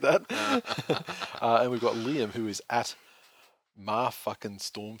shit like that. And we've got Liam, who is at fucking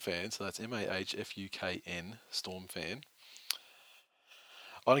Storm fan, so that's MAHFUKN Storm fan.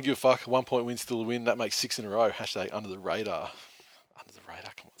 I don't give a fuck. 1 point win, still a win. That makes 6 in a row. Hashtag under the radar. Under the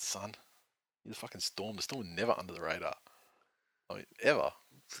radar, come on, son. You're the fucking Storm. The Storm are never under the radar. I mean, ever.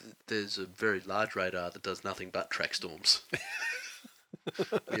 There's a very large radar that does nothing but track storms.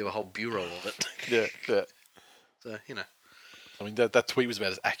 We have a whole bureau of it. Yeah. So, I mean, that tweet was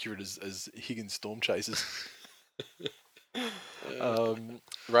about as accurate as Higgins Storm chasers.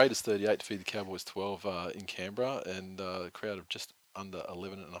 Raiders 38 defeated the Cowboys 12 in Canberra, and a crowd of just under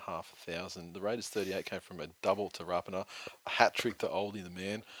 11,500. The Raiders 38 came from a double to Rapana, a hat trick to Oldie the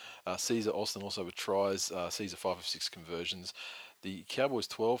man. Caesar Austin also with tries. Caesar 5 of 6 conversions. The Cowboys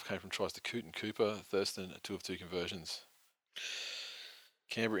 12 came from tries to Coote and Cooper. Thurston 2 of 2 conversions.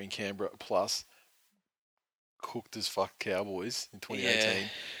 Canberra in Canberra plus cooked as fuck Cowboys in 2018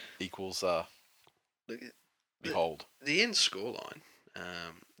 equals behold. The end scoreline.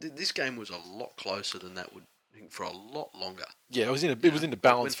 This game was a lot closer than that would for a lot longer. Yeah, it was in the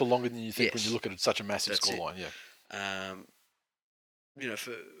balance for longer than you think when you look at such a massive scoreline. Yeah.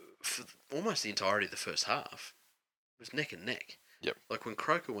 For almost the entirety of the first half, it was neck and neck. Yep. Like when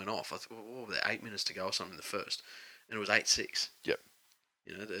Croker went off, I thought, what were there, 8 minutes to go or something in the first, and it was 8-6. Yep.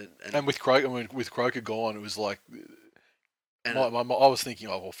 And with Croker gone, it was like, I was thinking,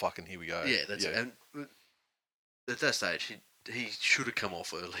 oh well, fucking here we go. Yeah, that's it. And at that stage, he should have come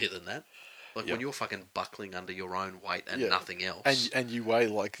off earlier than that. Like when you're fucking buckling under your own weight and nothing else, and you weigh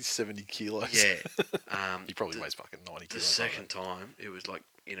like 70 kilos. Yeah. He probably weighs fucking 90 kilos. The second time, it was like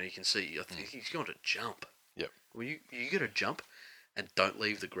you can see. I think he's going to jump. Yep. Well, you got to jump and don't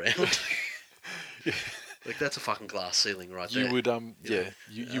leave the ground. Like that's a fucking glass ceiling right there. You would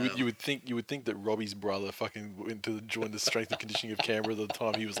you would think that Robbie's brother fucking went to join the strength and conditioning of Canberra the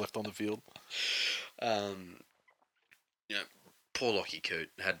time he was left on the field. Poor Lockie Coote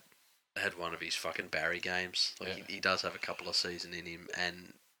had one of his fucking Barry games. Like he does have a couple of seasons in him,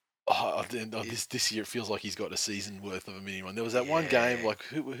 and This year it feels like he's got a season worth of a minimum. There was that one game, like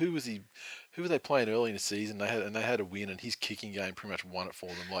who was he? Who were they playing early in the season? They had a win, and his kicking game pretty much won it for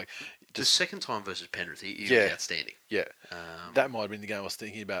them. Like the second time versus Penrith, he was outstanding. Yeah, that might have been the game I was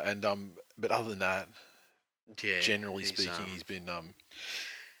thinking about. And but other than that, generally speaking, he's been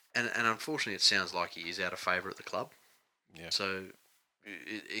And unfortunately, it sounds like he is out of favour at the club. Yeah. So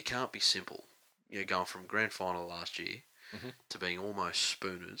it can't be simple. Going from grand final last year to being almost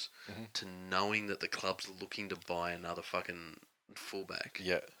spooners to knowing that the club's looking to buy another fucking fullback.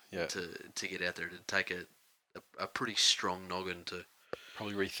 Yeah. To get out there, to take a pretty strong noggin to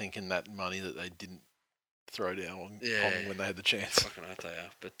probably rethinking that money that they didn't throw down on when they had the chance. Fucking right they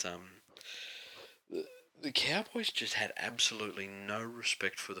are. But the Cowboys just had absolutely no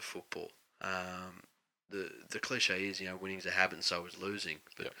respect for the football. The cliche is, winning's a habit and so is losing.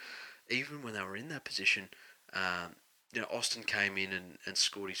 But even when they were in that position, Austin came in and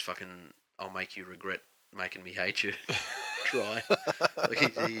scored his fucking "I'll make you regret making me hate you" try. Like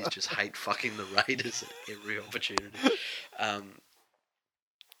he's just hate fucking the Raiders at every opportunity. Then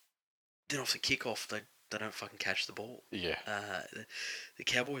off the kickoff, they don't fucking catch the ball. Yeah. The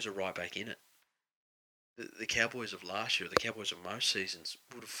Cowboys are right back in it. The Cowboys of last year, the Cowboys of most seasons,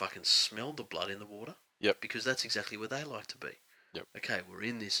 would have fucking smelled the blood in the water. Yep. Because that's exactly where they like to be. Yep. Okay, we're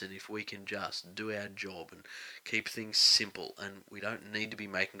in this, and if we can just do our job and keep things simple, and we don't need to be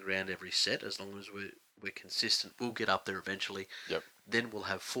making ground every set, as long as we're consistent, we'll get up there eventually. Yep. Then we'll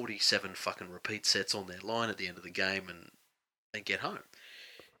have 47 fucking repeat sets on their line at the end of the game and get home.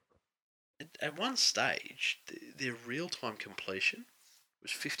 At one stage, their real-time completion was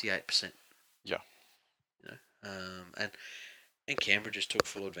 58%. Yeah. And Canberra just took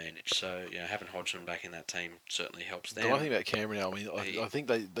full advantage. So having Hodgson back in that team certainly helps them. The one thing about Canberra now, I mean, I think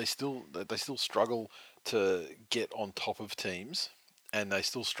they still struggle to get on top of teams, and they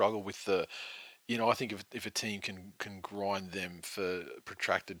still struggle with the. I think if a team can grind them for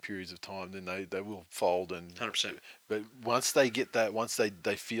protracted periods of time, then they will fold. And 100%. But once they get that, once they get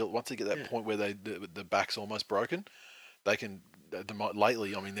that point where the back's almost broken, they can.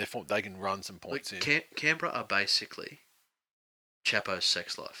 Lately, I mean, they can run some points in. Canberra are basically Chapo's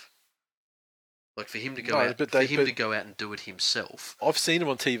sex life. Like for him to go out, to go out and do it himself. I've seen him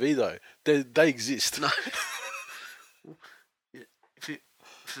on TV though. They exist. No.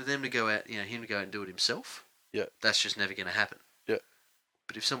 For them to go out, him to go out and do it himself. Yeah. That's just never going to happen. Yeah.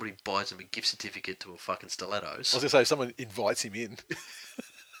 But if somebody buys him a gift certificate to a fucking Stilettos, I was going to say, if someone invites him in,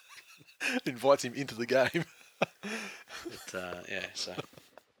 invites him into the game. But, so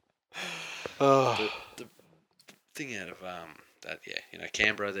the thing out of that,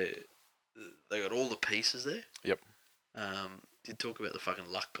 Canberra, they got all the pieces there. Yep. Did talk about the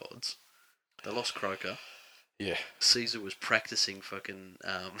fucking luck gods. They lost Croker. Yeah. Caesar was practicing fucking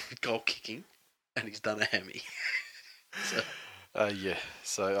goal kicking, and he's done a hammy. So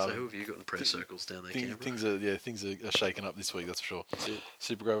who have you got in press circles down there, Canberra? Things are shaking up this week, that's for sure.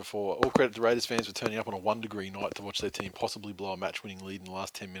 Super Grover 4. All credit to Raiders fans for turning up on a 1-degree night to watch their team possibly blow a match-winning lead in the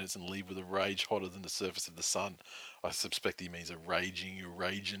last 10 minutes and leave with a rage hotter than the surface of the sun. I suspect he means a raging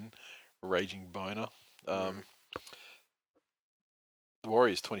boner. The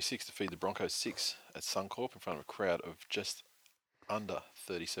Warriors 26 defeat the Broncos 6 at Suncorp in front of a crowd of just under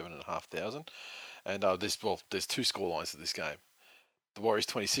 37,500. And there's two scorelines to this game. The Warriors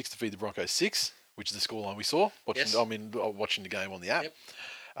 26 defeat the Broncos 6, which is the scoreline we saw. Watching the game on the app. Yep.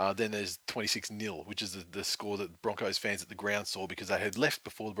 Then there's 26-0, which is the score that Broncos fans at the ground saw because they had left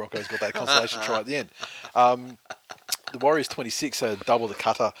before the Broncos got that consolation try at the end. The Warriors 26 had double the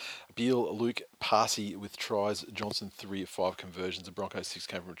cutter. Beal, Luke, Parsi with tries. Johnson 3 of 5 conversions. The Broncos 6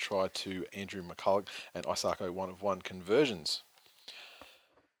 came from a try to Andrew McCulloch and Isako 1 of 1 conversions.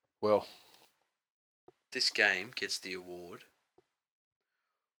 Well, this game gets the award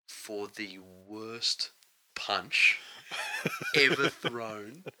for the worst punch ever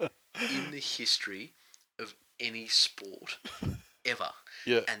thrown in the history of any sport ever.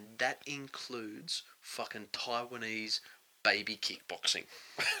 Yeah. And that includes fucking Taiwanese baby kickboxing.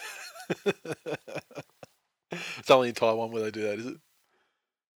 It's only in Taiwan where they do that, is it?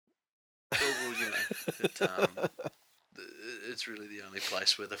 Well, it's really the only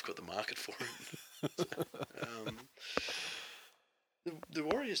place where they've got the market for it. The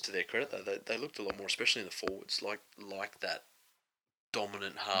Warriors, to their credit, though, they looked a lot more, especially in the forwards, like that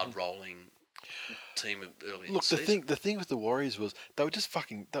dominant, hard-rolling team early in the season. The thing with the Warriors was they were just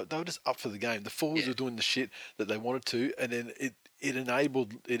they were just up for the game. The forwards were doing the shit that they wanted to, and then it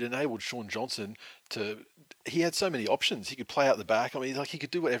enabled Sean Johnson he had so many options. He could play out the back. I mean, like he could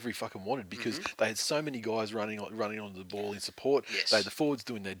do whatever he fucking wanted because they had so many guys running onto the ball in support. Yes. They had the forwards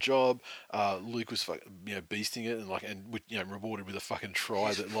doing their job. Luke was beasting it and rewarded with a fucking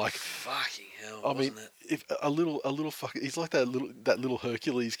try that like fucking hell. I mean, if a little fucking, he's like that little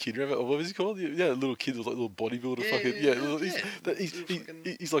Hercules kid. Remember what was he called? Yeah, little kid was like little bodybuilder.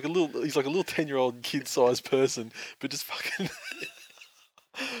 He's like a little 10-year-old kid-sized person, but just fucking.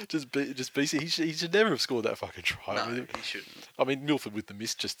 Just BC. He should never have scored that fucking try. No, he shouldn't. I mean, Milford with the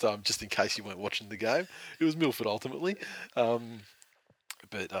miss, just in case you weren't watching the game. It was Milford ultimately, but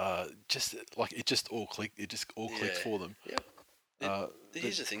just like it just all clicked. It just all clicked for them. Yep.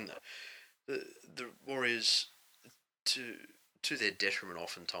 Here's the thing though, the Warriors to their detriment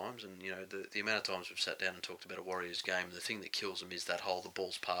oftentimes, and the amount of times we've sat down and talked about a Warriors game, the thing that kills them is that whole "the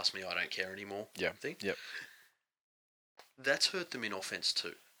ball's past me, I don't care anymore" thing. Yep. That's hurt them in offense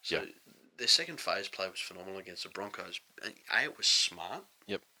too. So their second phase play was phenomenal against the Broncos. A, it was smart.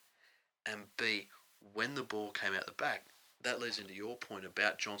 Yep. And B, when the ball came out the back, that leads into your point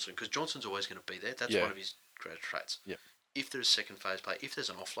about Johnson, because Johnson's always going to be there. That's one of his great traits. Yep. If there's second phase play, if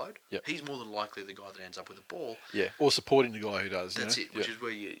there's an offload, he's more than likely the guy that ends up with the ball. Yeah, or supporting the guy who does. That's it, which is where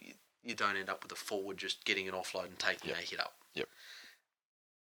you don't end up with a forward just getting an offload and taking a hit up. Yep.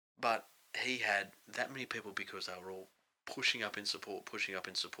 But he had that many people because they were all pushing up in support.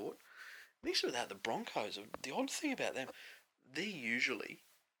 Mixed with that, the Broncos, the odd thing about them, they're usually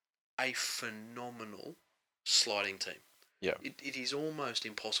a phenomenal sliding team. Yeah. It is almost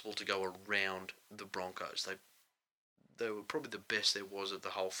impossible to go around the Broncos. They were probably the best there was at the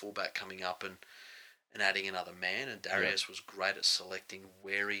whole fullback coming up and adding another man, and Darius was great at selecting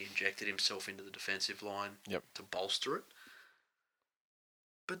where he injected himself into the defensive line to bolster it.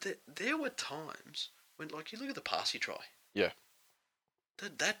 But there were times when, like, you look at the Parsi try. Yeah.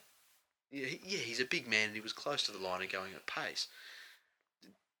 He's a big man and he was close to the line and going at pace.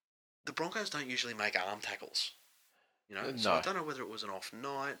 The Broncos don't usually make arm tackles. So I don't know whether it was an off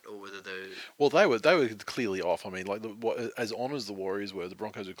night or whether they... Well, they were clearly off. I mean, like as on as the Warriors were, the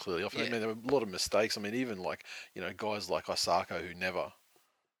Broncos were clearly off. I mean, there were a lot of mistakes. I mean, even like guys like Osako who never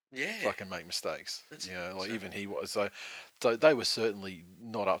fucking make mistakes. Even he was. So they were certainly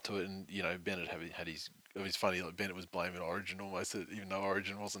not up to it. And Bennett had his. It was funny. Like Bennett was blaming Origin almost, even though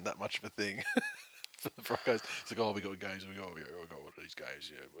Origin wasn't that much of a thing. For the Broncos, it's like, we got games. We got one of these games.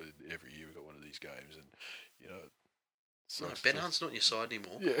 Yeah, every year we got one of these games, and So no, Ben Hunt's not on your side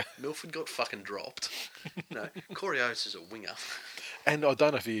anymore. Yeah. Milford got fucking dropped. No, Corey Oates is a winger. And I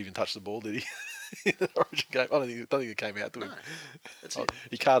don't know if he even touched the ball, did he? In the Origin game. I don't think it came out to him. No, that's it.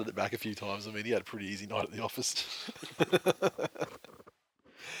 He carted it back a few times. I mean, he had a pretty easy night at the office.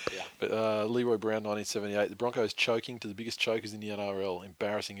 Yeah. But Leroy Brown, 1978. The Broncos choking to the biggest chokers in the NRL.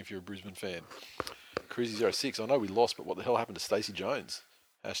 Embarrassing if you're a Brisbane fan. Cruzy06. I know we lost, but what the hell happened to Stacey Jones?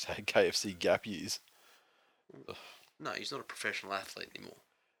 Hashtag KFC gap years. Ugh. No, he's not a professional athlete anymore.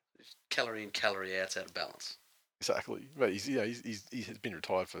 Calorie in, calorie out's out of balance. Exactly. But he's been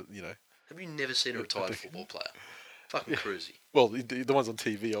retired for, Have you never seen a retired football player? Fucking Cruzy. Well, the ones on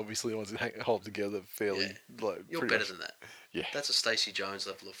TV, obviously, the ones that hold together fairly. Yeah. You're better than that. Yeah. That's a Stacey Jones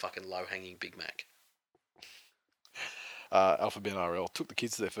level of fucking low-hanging Big Mac. Alpha Ben RL took the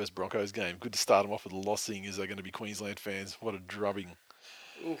kids to their first Broncos game. Good to start them off with a loss, seeing as they're going to be Queensland fans. What a drubbing.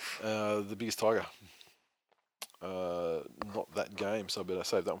 Oof. The biggest tiger. Not that game, so I better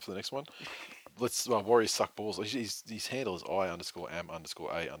save that one for the next one. Warriors suck balls. His handle is I_am_A_warrior,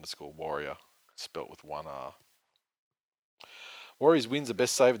 spelt with one R. Warriors wins the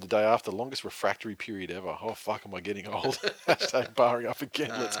best save of the day after, longest refractory period ever. Oh, fuck, am I getting old? Hashtag barring up again.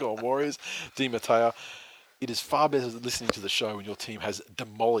 Let's go on, Warriors. Di Matteo. It is far better listening to the show when your team has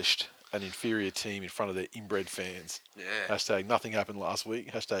demolished an inferior team in front of their inbred fans. Yeah. Hashtag nothing happened last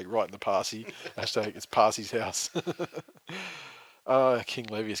week. Hashtag right in the Parsi. Hashtag it's Parsi's house. King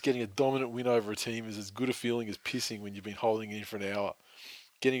Levius. Getting a dominant win over a team is as good a feeling as pissing when you've been holding it in for an hour.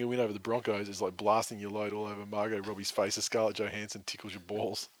 Getting a win over the Broncos is like blasting your load all over Margot Robbie's face as Scarlett Johansson tickles your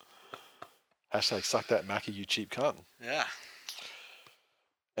balls. Hashtag suck that Mackie, you cheap cunt. Yeah.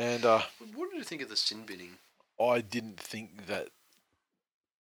 And what did you think of the sin binning? I didn't think that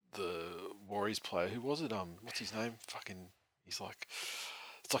the Warriors player, who was it? What's his name? It's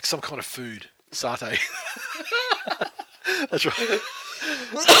like some kind of food. Satay. That's right.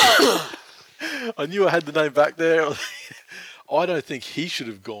 I knew I had the name back there. I don't think he should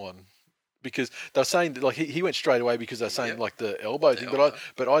have gone because they're saying that, like he went straight away because they're saying like the elbow thing,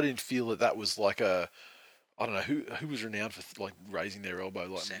 but I didn't feel that was like a. I don't know who was renowned for like raising their elbow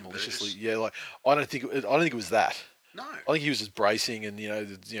like Sam maliciously. Burgess. Yeah, like I don't think it was that. No. I think he was just bracing and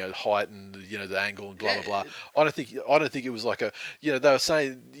the height and the angle and blah blah blah. I don't think it was like a they were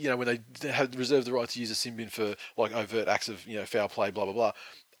saying when they had reserved the right to use a sin bin for like overt acts of foul play blah blah blah.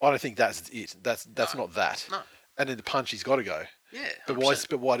 I don't think that's it. That's not that. No. And then the punch, he's got to go. Yeah. 100%.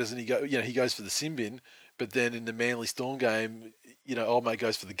 But why doesn't he go? He goes for the sin bin, but then in the Manly Storm game, old mate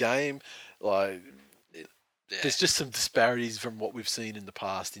goes for the game. Like, there's just some disparities from what we've seen in the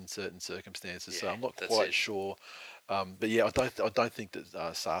past in certain circumstances. So I'm not quite sure. But yeah, I don't think that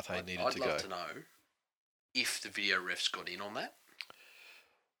Satay needed to go. I'd love to know if the video refs got in on that.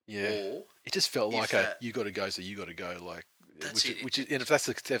 Yeah, it just felt like you got to go, so you got to go. Like, and if that's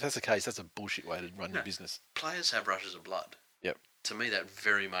the case, that's a bullshit way to run your business. Players have rushes of blood. Yep. To me, that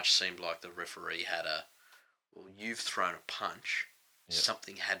very much seemed like the referee had you've thrown a punch. Yep.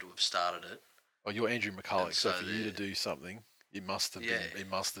 Something had to have started it. Oh, you're Andrew McCulloch, so for you to do something, it must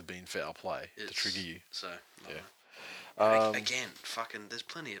have been foul play to trigger you. So yeah. Again, fucking, there's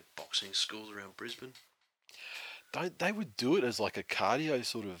plenty of boxing schools around Brisbane. They would do it as like a cardio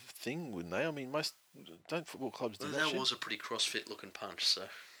sort of thing, wouldn't they? I mean, most football clubs do that. That was a pretty CrossFit looking punch, so.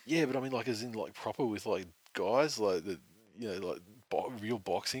 Yeah, but I mean, like as in like proper with like guys like the real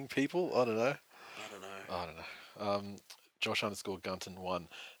boxing people. I don't know. Josh _Gunton 1.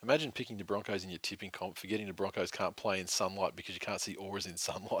 Imagine picking the Broncos in your tipping comp, forgetting the Broncos can't play in sunlight because you can't see auras in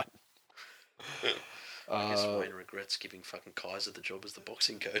sunlight. I guess Wayne regrets giving fucking Kaiser the job as the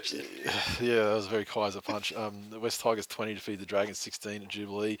boxing coach. Yeah, that was a very Kaiser punch. The West Tigers 20 to feed the Dragons 16 at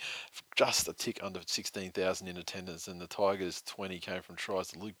Jubilee, just a tick under 16,000 in attendance, and the Tigers 20 came from tries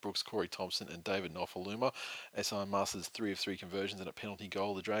to Luke Brooks, Corey Thompson and David Nofaluma. SR Masters 3 of 3 conversions and a penalty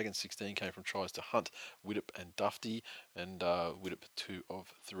goal. The Dragons 16 came from tries to Hunt, Widdop and Dufty, and Widdop 2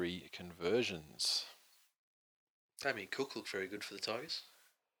 of 3 conversions. Damien Cook looked very good for the Tigers.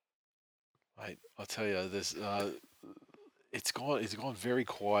 Mate, I'll tell you, it's gone very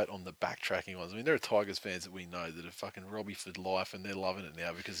quiet on the backtracking ones. I mean, there are Tigers fans that we know that are fucking Robbie for life, and they're loving it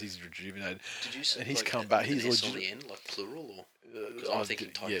now because he's rejuvenated. Did you say, and he's come back? He's legit on the end, like plural, or I'm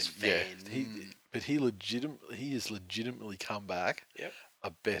thinking Tigers fan. Yeah. He has legitimately come back. Yep.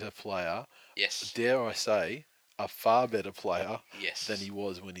 A better player. Yes. Dare I say, a far better player. Yes. Than he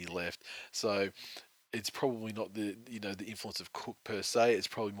was when he left. So. It's probably not the influence of Cook per se. It's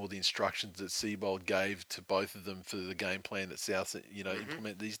probably more the instructions that Seabold gave to both of them for the game plan that South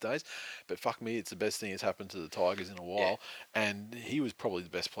implement these days. But fuck me, it's the best thing that's happened to the Tigers in a while, and he was probably the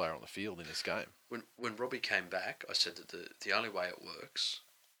best player on the field in this game. When Robbie came back, I said that the only way it works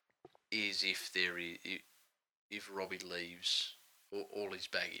is if Robbie leaves all his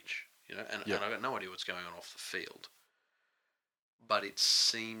baggage, and I got no idea what's going on off the field. But it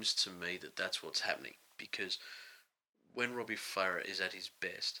seems to me that that's what's happening, because when Robbie Farah is at his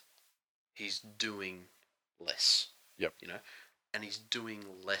best, he's doing less. Yep. And he's doing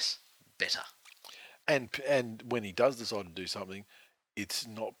less better. And when he does decide to do something, it's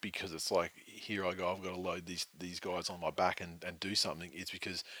not because it's like, here I go, I've got to load these guys on my back and do something. It's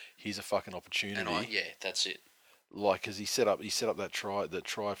because here's a fucking opportunity. And that's it. Like, because he set up that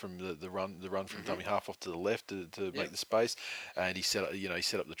try from the run from dummy half off to the left to make the space, and he set up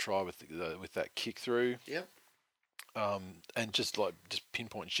the try with that kick through. Yep. And just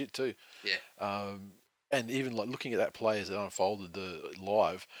pinpoint shit too. Yeah. And even like looking at that play as it unfolded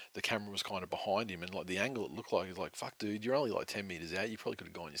live, the camera was kind of behind him, and like the angle it looked like is like, fuck, dude, you're only like 10 meters out. You probably could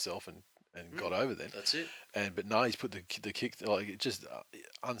have gone yourself and got over them. That's it. But no, he's put the kick, like, just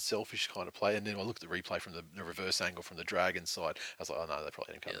unselfish kind of play. And then I looked at the replay from the reverse angle from the Dragon side. I was like, oh no, they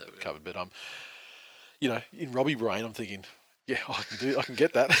probably didn't cover it. But in Robbie brain, I'm thinking, yeah, I can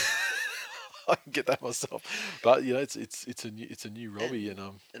get that. I can get that myself. But it's a new Robbie, and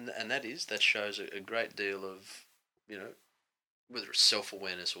that shows a great deal of whether it's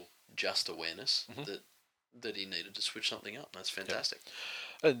self-awareness or just awareness that he needed to switch something up. That's fantastic.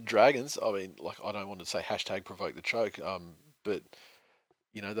 Yep. And Dragons, I mean, like, I don't want to say hashtag provoke the choke, but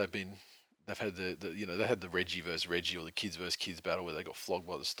they've had they had the Reggie versus Reggie or the kids versus kids battle where they got flogged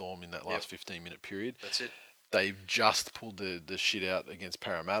by the Storm in that last 15-minute period. That's it. They've just pulled the shit out against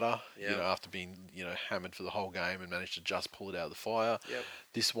Parramatta, after being hammered for the whole game and managed to just pull it out of the fire. Yep.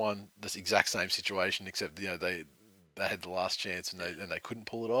 This one, this exact same situation, except they had the last chance and they couldn't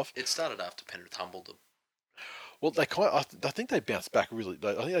pull it off. It started after Penrith humbled them. Well, I think they bounced back really.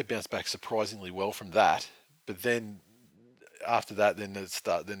 I think they bounced back surprisingly well from that. But then after that, then a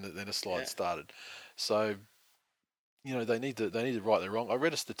slide started. So, they need to right their wrong. I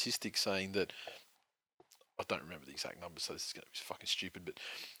read a statistic saying that, I don't remember the exact number, so this is going to be fucking stupid, but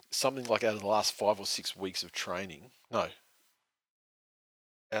something like out of the last 5 or 6 weeks of training, it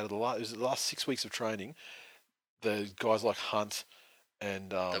was the last 6 weeks of training, the guys like Hunt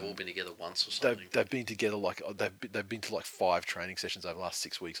and they've all been together once or something. they've been together like they've been to like 5 training sessions over the last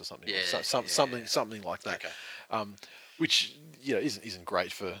 6 weeks or something. Yeah, Something like that. Okay. Which isn't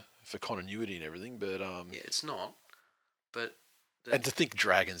great for continuity and everything, but yeah, it's not. But and to think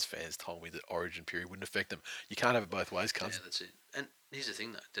Dragons fans told me that Origin period wouldn't affect them. You can't have it both ways, cunts. yeah, that's it. And here's the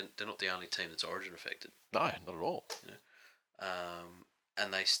thing, though: they're not the only team that's Origin affected. No, not at all. You know?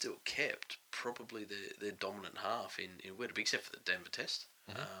 And they still kept probably their dominant half in Winnipeg, except for the Denver test.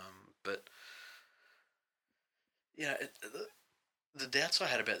 Mm-hmm. But the doubts I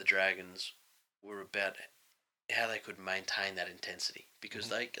had about the Dragons were about how they could maintain that intensity, because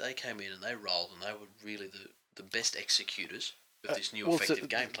they came in and they rolled, and they were really the best executors of this new effective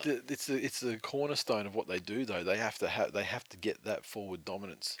gameplay. It's the cornerstone of what they do, though. They have to get that forward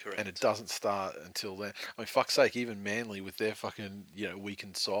dominance. Correct. And it doesn't start until then. I mean, fuck's sake, even Manly with their fucking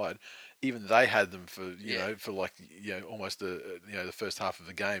weakened side, even they had them for for like almost the first half of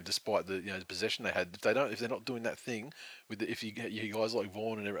the game, despite the the possession they had. If they're not doing that thing if you get you guys like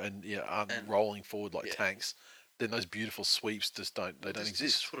Vaughan and aren't rolling forward like tanks, then those beautiful sweeps just don't exist.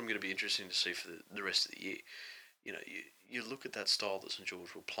 This is what I'm going to be interested to see for the rest of the year. You look at that style that St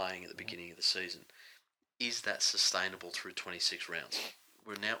George were playing at the beginning of the season. Is that sustainable through 26 rounds?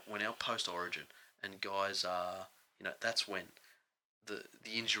 We're now post Origin, and guys are that's when the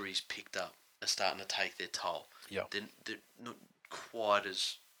injuries picked up are starting to take their toll. Yeah, they're not quite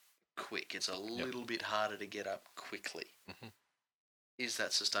as quick. It's a little bit harder to get up quickly. Mm-hmm. Is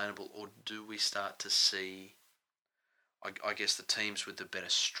that sustainable, or do we start to see? I guess the teams with the better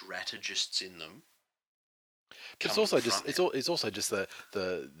strategists in them. It's also just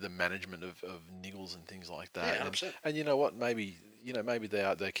the management of niggles and things like that. Yeah, and you know what? Maybe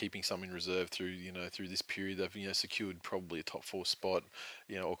they're keeping some in reserve through this period. They've secured probably a top 4 spot,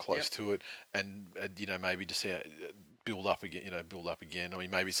 or close to it, and maybe just build up again. I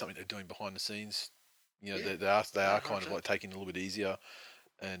mean, maybe something they're doing behind the scenes. They are kind of like taking it a little bit easier,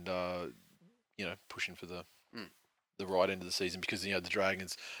 and pushing for the right end of the season, because the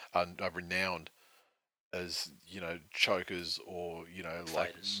Dragons are renowned as chokers, or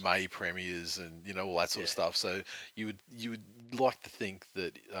like May premiers, and all that sort of stuff. So you would like to think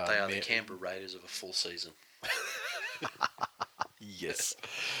that they are the Canberra Raiders of a full season. Yes.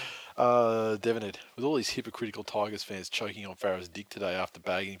 Devonhead, with all these hypocritical Tigers fans choking on Farah's dick today after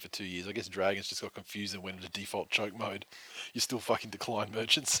bagging for 2 years, I guess Dragons just got confused and went into default choke mode. You still fucking decline,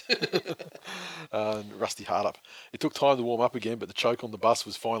 merchants. Rusty Hardup. It took time to warm up again, but the choke on the bus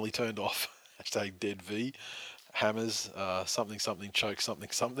was finally turned off. Hashtag dead V. Hammers, something choke something.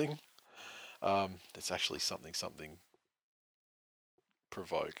 It's actually something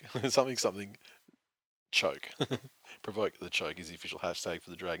provoke. something choke. Provoke the choke is the official hashtag for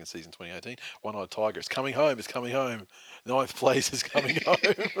the Dragon season 2018. One-eyed Tiger. It's coming home. 9th place is coming home.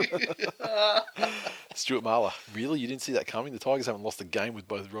 Stuart Marler. Really? You didn't see that coming? The Tigers haven't lost a game with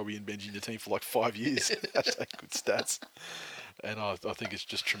both Robbie and Benji in the team for like 5 years. Hashtag good stats. And I think it's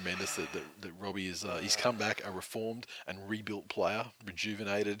just tremendous that Robbie is he's come back a reformed and rebuilt player,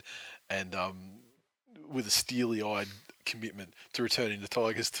 rejuvenated, and with a steely-eyed commitment to returning the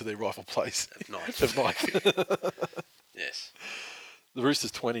Tigers to their rightful place of ninth. Yes. The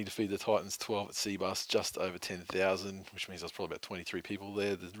Roosters 20 defeat the Titans 12 at Seabus, just over 10,000, which means there's probably about 23 people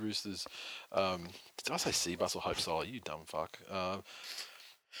there. The Roosters, did I say Seabus or Hope Solo? You dumb fuck.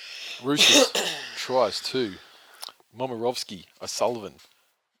 Roosters tries 2. Momirovski, O'Sullivan,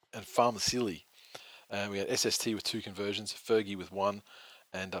 and Farmasili. We had SST with 2 conversions, Fergie with 1,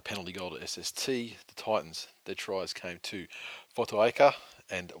 and a penalty goal to SST. The Titans, their tries came to Fotoaker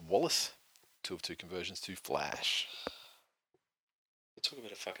and Wallace, 2 of 2 conversions to Flash. Talk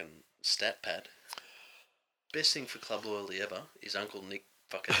about a fucking stat pad. Best thing for club loyalty ever is Uncle Nick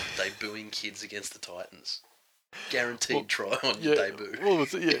fucking debuting kids against the Titans. Guaranteed try on your debut. Well,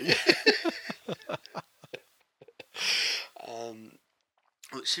 yeah.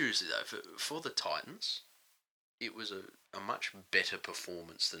 Look, seriously though, for the Titans, it was a much better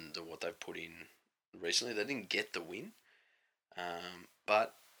performance than what they've put in recently. They didn't get the win,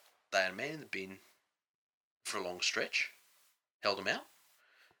 but they had a man in the bin for a long stretch, held them out.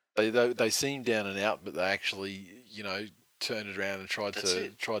 They seemed down and out, but they actually turned it around and tried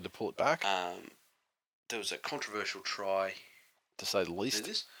to pull it back. There was a controversial try, to say the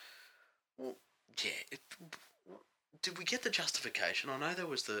least. Well, yeah. Did we get the justification? I know there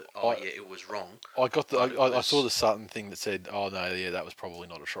was it was wrong. I saw the Sutton thing that said, oh no, yeah, that was probably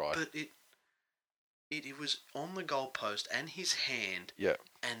not a try. But it was on the goalpost and his hand. Yeah.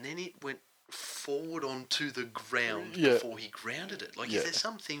 And then it went forward onto the ground before he grounded it. Like, is there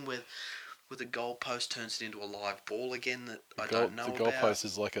something where where the goalpost turns it into a live ball again that I don't know about. The about. goalpost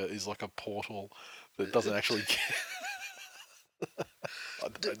is like a portal that doesn't actually. I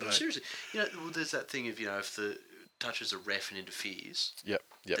don't know. Seriously, well, there's that thing of if the touches a ref and interferes, Yep.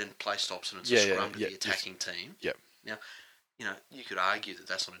 then play stops and it's a scrum to the attacking team. Yep. Now, you could argue that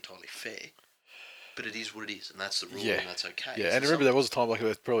that's not entirely fair, but it is what it is, and that's the rule, and that's okay. Yeah, and remember there was a time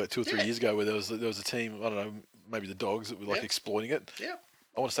probably 2 or 3 years ago where there was a team, I don't know, maybe the Dogs that were exploiting it. Yeah.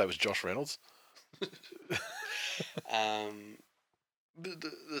 I want to say it was Josh Reynolds. But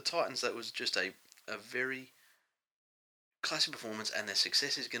the Titans, that was just a very classic performance, and their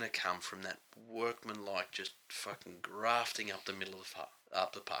success is going to come from that workman-like, just fucking grafting up the middle of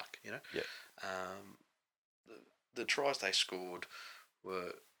the park. Yeah. The tries they scored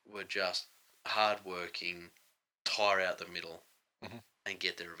were just hard-working, tire out the middle, and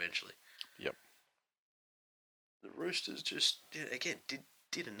get there eventually. Yep. The Roosters just again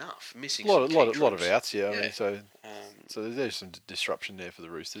did enough, missing a lot some of outs. Yeah, I mean, so um, there's some disruption there for the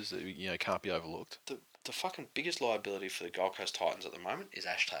Roosters that can't be overlooked. The fucking biggest liability for the Gold Coast Titans at the moment is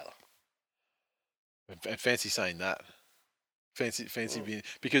Ash Taylor. And fancy saying that. Fancy being,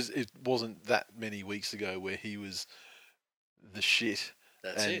 because it wasn't that many weeks ago where he was the shit.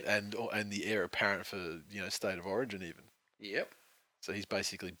 That's it. And the heir apparent for State of Origin even. Yep. So he's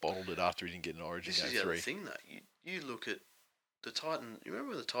basically bottled it after he didn't get an Origin game 3. This is the other thing though. You look at the Titans. You remember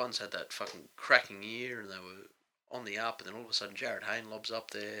when the Titans had that fucking cracking year and they were on the up, and then all of a sudden Jared Hayne lobs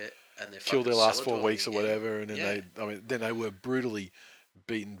up there and they're killed their last 4 weeks again. or whatever, and then they were brutally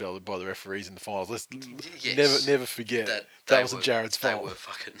beaten by the referees in the finals. Let's never forget that wasn't Jared's fault. They were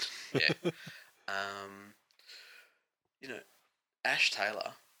fucking Ash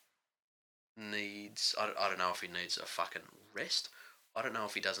Taylor needs. I don't know if he needs a fucking rest. I don't know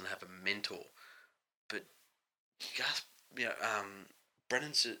if he doesn't have a mentor, but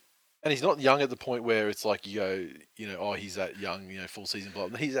Brennan's. And he's not young at the point where it's like he's that young, full season player.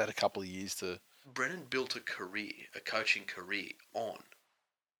 He's had a couple of years to. Brennan built a coaching career on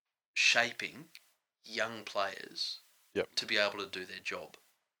shaping young players to be able to do their job.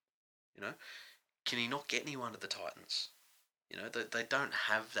 Can he not get anyone to the Titans? They don't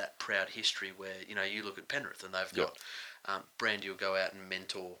have that proud history where, you look at Penrith and they've got Brandy will go out and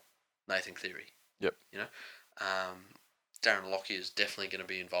mentor Nathan Cleary. Yep. Darren Lockyer is definitely going to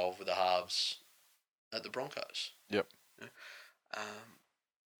be involved with the halves at the Broncos. Yep.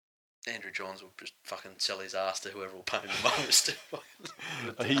 Andrew Johns will just fucking sell his ass to whoever will pay him the most.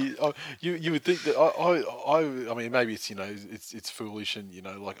 You would think that I mean maybe it's it's foolish and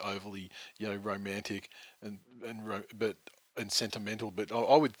like overly romantic and sentimental, but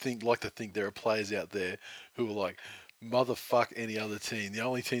I would like to think there are players out there who are like, motherfuck any other team. The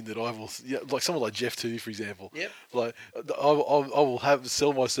only team that I will, like someone like Jeff Toohey, for example. Yep. Like I will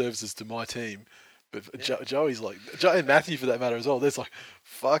sell my services to my team, but Joey's like, and Matthew for that matter as well. There's like,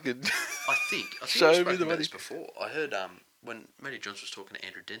 fucking. I think show I've me spoken the about money. this before. I heard when Matty Johns was talking to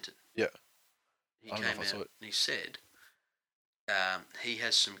Andrew Denton. Yeah. He came out and he said he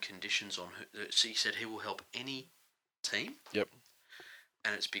has some conditions on. So he said he will help any team. Yep.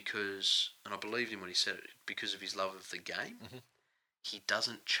 And it's because, and I believed him when he said it, because of his love of the game. Mm-hmm. He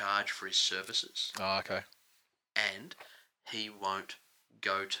doesn't charge for his services. Oh, okay. And he won't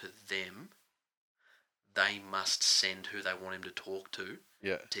go to them. They must send who they want him to talk to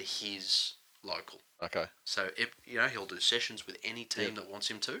to his local. Okay. So, he'll do sessions with any team that wants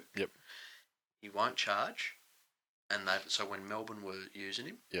him to. Yep. He won't charge. And so when Melbourne were using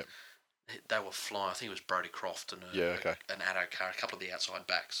him, they were flying. I think it was Brodie Croft and an Addo Carr, a couple of the outside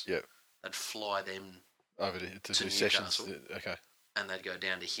backs. Yeah. They'd fly them over to do Newcastle, sessions. Okay. And they'd go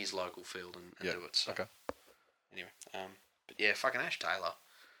down to his local field and do it. So. Okay. Anyway, but yeah, fucking Ash Taylor.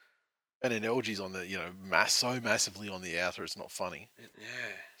 And then LG's on the so massively on the outer, it's not funny.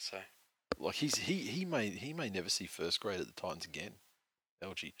 Yeah. So. Like he may never see first grade at the Titans again.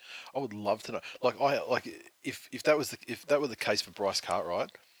 LG, I would love to know. If that were the case for Bryce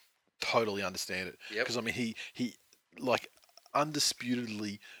Cartwright, totally understand it. Because I mean he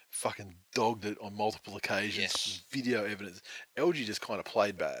undisputedly fucking dogged it on multiple occasions. Yes. Video evidence. LG just kind of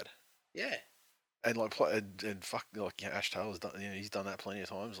played bad. Yeah. And Ash Taylor's done. He's done that plenty of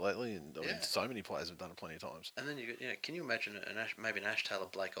times lately, and I mean, so many players have done it plenty of times. And then can you imagine maybe an Ash Taylor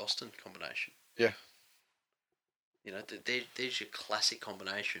Blake Austin combination? Yeah. There's your classic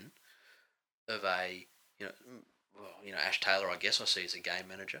combination of a Ash Taylor. I guess I see as a game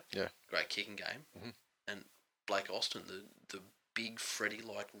manager. Yeah. Great kicking game. Mm-hmm. And Blake Austin, the big Freddie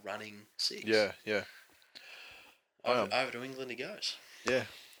running six. Yeah. Yeah. Over to England he goes. Yeah.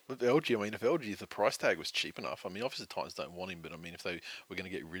 with LG, I mean, if the price tag was cheap enough, I mean, obviously the Titans don't want him, but I mean, if they were going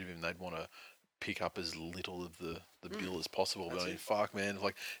to get rid of him, they'd want to pick up as little of the bill as possible. But I mean, fuck, man,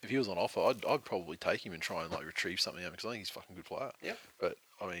 like if he was on offer, I'd probably take him and try and like retrieve something out because I think he's a fucking good player. Yeah. But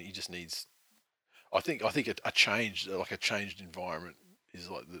I mean, he just needs. I think a change, like a changed environment, is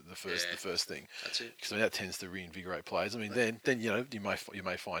like the first thing. That's it. Because I mean, that tends to reinvigorate players. I mean, then you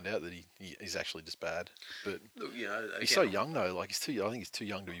may find out that he's actually just bad. But look, he's so young though. Like I think he's too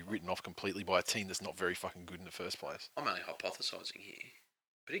young to be written off completely by a team that's not very fucking good in the first place. I'm only hypothesising here.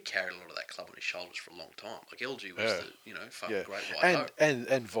 But he carried a lot of that club on his shoulders for a long time. Like LG was the fucking great white hope.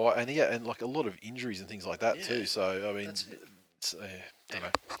 And like a lot of injuries and things like that too. So I mean, don't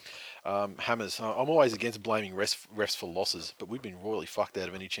know. Hammers. I'm always against blaming refs for losses, but we've been royally fucked out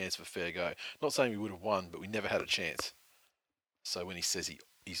of any chance of a fair go. Not saying we would have won, but we never had a chance. So when he says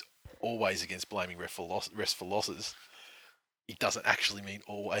he's always against blaming refs for losses, he doesn't actually mean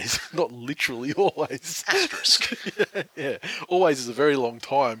always, not literally always. Asterisk. yeah. Always is a very long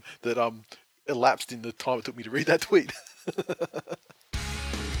time that elapsed in the time it took me to read that tweet.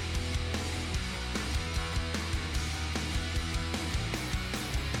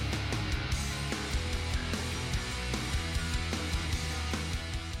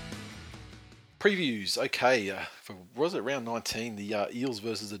 Previews, okay. Was it round 19? The Eels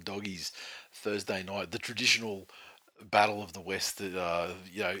versus the Doggies, Thursday night. The traditional battle of the West that,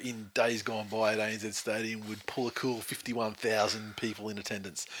 in days gone by at ANZ Stadium would pull a cool 51,000 people in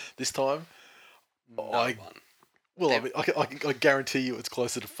attendance. This time, I guarantee you it's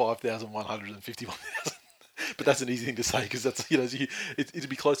closer to 5,151,000. But that's an easy thing to say because that's it'd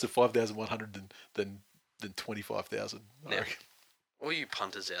be closer to 5,100 than 25,000. Now, all you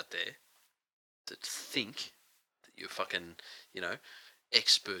punters out there that think that you're fucking,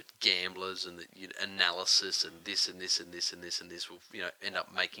 expert gamblers and that analysis and this and this and this and this and this will, end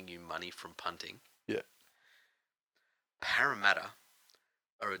up making you money from punting. Yeah. Parramatta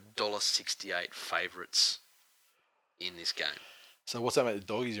are $1.68 favourites in this game. So what's that make the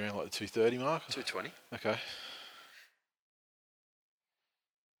Doggies around like the 2.30 mark? 2.20. Okay.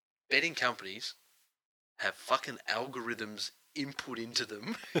 Betting companies have fucking algorithms input into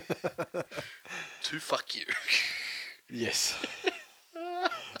them to fuck you. Yes.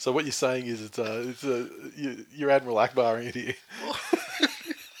 So what you're saying is you're Admiral Akbaring it here.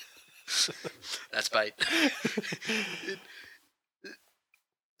 That's bait.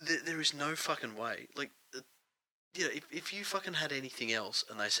 There is no fucking way. Like, if you fucking had anything else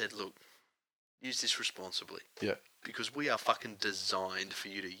and they said, look, use this responsibly. Yeah. Because we are fucking designed for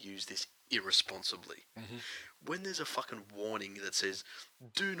you to use this irresponsibly. Mm-hmm. When there's a fucking warning that says,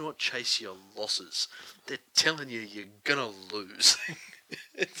 do not chase your losses, they're telling you you're gonna lose.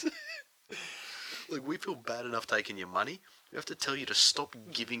 Like, we feel bad enough taking your money. We have to tell you to stop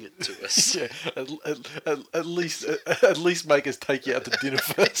giving it to us. Yeah, at least make us take you out to dinner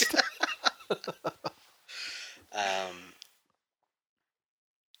first.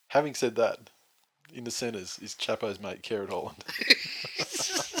 Having said that, in the centres is Chapo's mate, Kerrod Holland.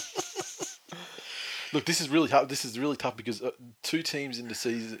 Look, this is really hard. This is really tough because two teams in this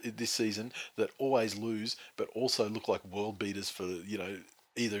season that always lose, but also look like world beaters for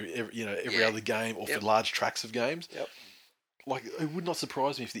either every other game or for large tracks of games. Yep. Like, it would not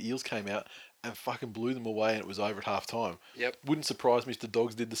surprise me if the Eels came out and fucking blew them away and it was over at half time. Yep. Wouldn't surprise me if the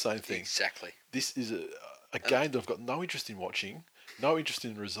Dogs did the same thing. Exactly. This is a game that I've got no interest in watching, no interest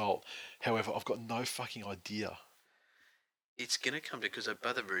in the result. However, I've got no fucking idea. It's going to come to, because they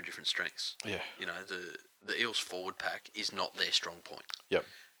both have very different strengths. Yeah. The Eels' forward pack is not their strong point. Yep.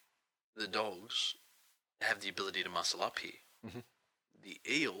 The Dogs have the ability to muscle up here. Mm-hmm. The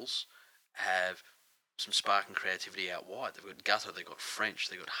Eels have some spark and creativity out wide. They've got Gutter, they've got French,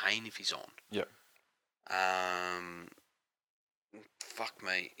 they've got Hayne if he's on. Yep. Fuck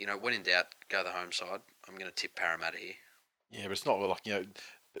me. When in doubt, go the home side. I'm going to tip Parramatta here. Yeah, but it's not like,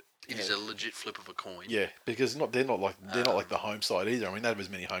 It is a legit flip of a coin. Yeah, because they're not like the home side either. I mean, they have as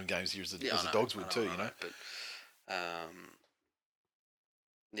many home games here as the Dogs would too, But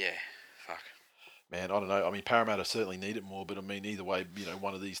yeah, fuck. Man, I don't know. I mean, Parramatta certainly need it more, but I mean, either way,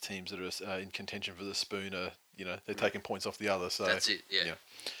 one of these teams that are in contention for the spoon are, they're taking points off the other. So that's it. Yeah.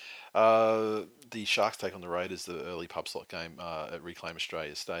 The Sharks take on the Raiders, the early pub slot game at Reclaim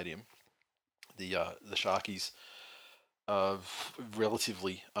Australia Stadium. The Sharkies.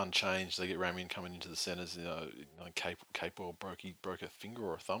 Relatively unchanged. They get Ramian coming into the centres. Capewell broke a finger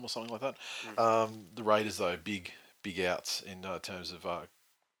or a thumb or something like that. The Raiders though, big outs in terms of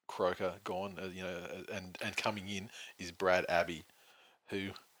Croker gone. And coming in is Brad Abbey, who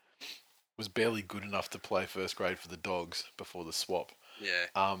was barely good enough to play first grade for the Dogs before the swap.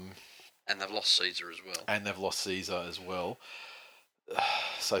 Yeah. And they've lost Caesar as well. And they've lost Caesar as well.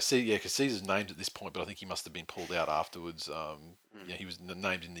 So, because Caesar's named at this point, but I think he must have been pulled out afterwards. Yeah, he was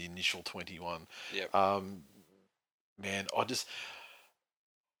named in the initial 21. Yep. Man, I just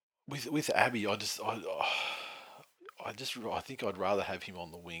with Abby, I think I'd rather have him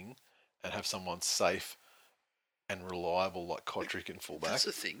on the wing and have someone safe and reliable like Kotrick and fullback. That's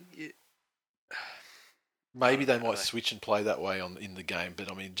the thing. Maybe they might switch and play that way in the game, but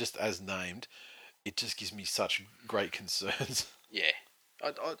I mean, just as named, it just gives me such great concerns. Yeah,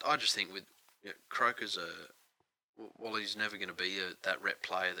 I just think with Croker's while he's never going to be that rep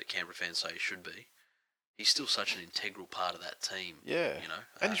player that Canberra fans say he should be, he's still such an integral part of that team. Yeah, you know,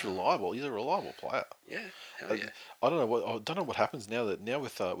 and he's reliable. He's a reliable player. Yeah, hell yeah. I don't know what happens now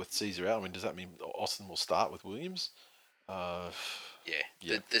with Caesar out. I mean, does that mean Austin will start with Williams? Yeah.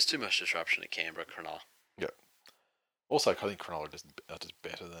 There's too much disruption at Canberra, Cronulla. Yeah. Also, I think Cronulla are just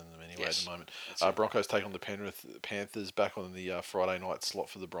better than them anyway at the moment. Broncos take on the Penrith Panthers back on the Friday night slot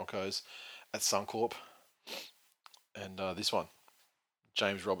for the Broncos at Suncorp. And this one,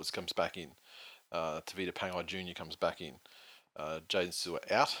 James Roberts comes back in. Tavita Pangai Jr. comes back in. Jaden Stewart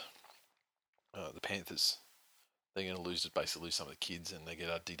out. The Panthers, they're going to lose some of the kids, and they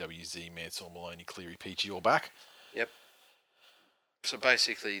get DWZ, Mansour, Maloney, Cleary, Peachy all back. Yep. So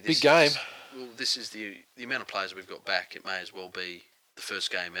basically, big game. This is the amount of players we've got back. It may as well be the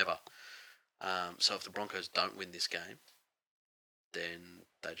first game ever. So if the Broncos don't win this game, then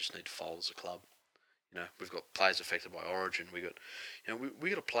they just need to fold as a club. We've got players affected by Origin. We got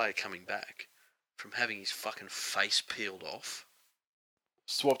a player coming back from having his fucking face peeled off,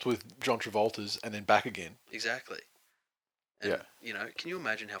 swapped with John Travolta's, and then back again. Exactly. And, can you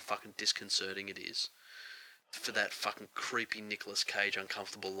imagine how fucking disconcerting it is for that fucking creepy Nicolas Cage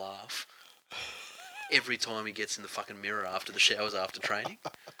uncomfortable laugh every time he gets in the fucking mirror after the showers after training?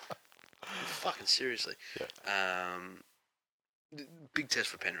 Fucking seriously. Yeah. Big test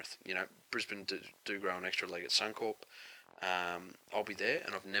for Penrith. Brisbane do grow an extra leg at Suncorp. I'll be there,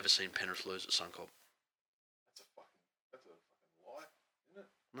 and I've never seen Penrith lose at Suncorp. That's a fucking lie, isn't it?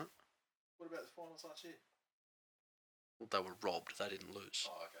 No. What about the finals last year? Well, they were robbed. They didn't lose.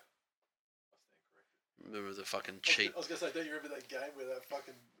 Oh, okay. I stand corrected. Remember the fucking cheat? I was gonna say, don't you remember that game where that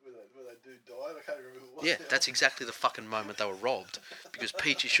dude died? I can't remember who it was. Yeah, that's exactly the fucking moment they were robbed, because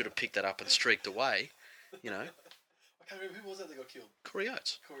Peachy should have picked that up and streaked away. I can't remember who was that got killed. Corey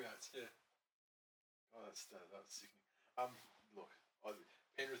Oates. Yeah. Oh, that's sickening. Look,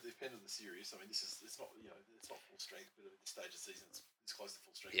 Penrith, if Penrith are serious, I mean, it's not full strength, but at this stage of the season, it's close to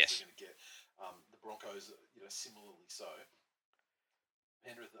full strength as they're going to get. The Broncos, similarly so.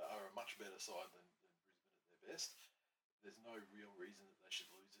 Penrith are a much better side than Brisbane at their best. There's no real reason that they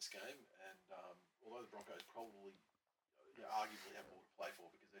should lose this game, and although the Broncos probably, arguably have more to play for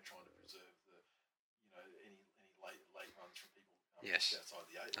because they're trying to preserve any late runs from people outside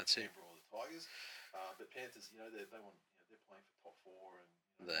the 8, that's Canberra or the Tigers. But Panthers, they want they're playing for top 4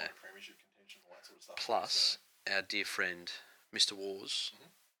 and premiership contention, all that sort of stuff. Plus, our dear friend Mr. Wars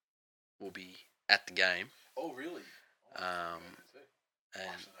will be at the game. Oh, really?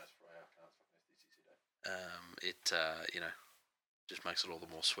 It just makes it all the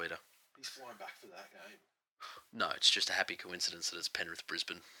more sweeter. He's flying back for that game. No, it's just a happy coincidence that it's Penrith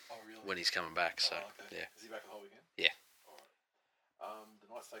Brisbane. Oh, really? When he's coming back, so okay. Is he back the whole weekend? Yeah. All right. The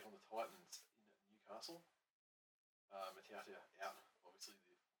Knights take on the Titans in Newcastle. Matiata out, obviously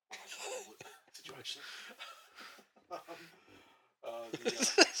the situation.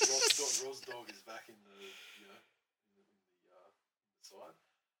 Roz Dog is back in the side.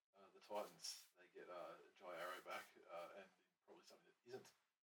 The Titans, they get Jai Arrow back, and probably something that isn't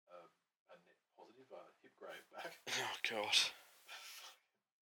a net positive, Hipgrave back. Oh God.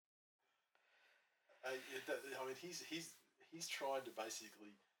 I mean, he's trying to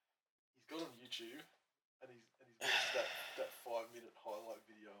basically, he's got on YouTube, and he's watched that 5-minute highlight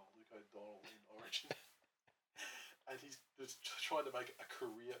video of Luke O'Donnell in Origin, and he's just trying to make a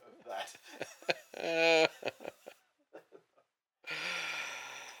career of that.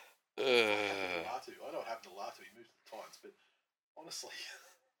 Latu. I know what happened to Latu. He moved to the Titans, but honestly,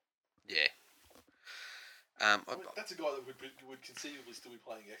 yeah. I mean, that's a guy that would conceivably still be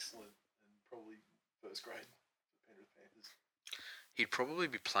playing excellent and probably first grade for Penrith Panthers. He'd probably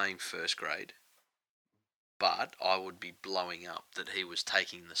be playing first grade, but I would be blowing up that he was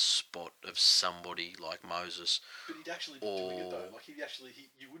taking the spot of somebody like Moses. But he'd actually be doing it though. Like you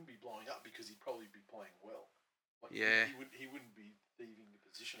wouldn't be blowing up because he'd probably be playing well. Like he wouldn't be thieving the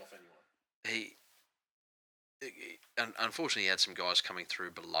position off anyone. Unfortunately, he had some guys coming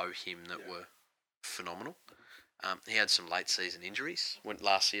through below him that were phenomenal. He had some late season injuries when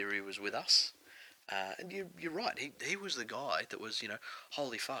last year he was with us. And you're right. He was the guy that was,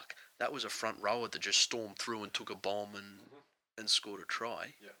 holy fuck, that was a front rower that just stormed through and took a bomb and scored a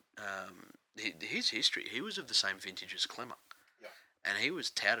try. Yeah. His history, he was of the same vintage as Clemmer. Yeah. And he was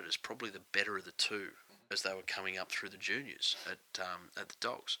touted as probably the better of the two as they were coming up through the juniors at the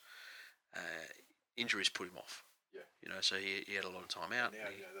Dogs. Injuries put him off. Yeah. So he had a lot of time out. And now,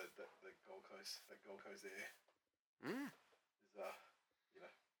 the Gold Coast there is,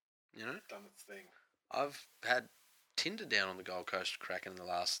 done its thing. I've had Tinder down on the Gold Coast cracking in the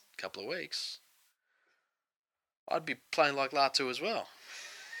last couple of weeks. I'd be playing like Latu as well.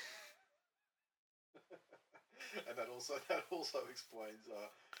 And that also explains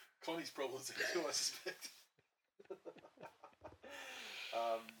Connie's problems too, I suspect.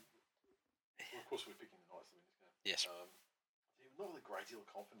 Well, of course, we're picking the Knights to win this game. Yes. Not with a great deal of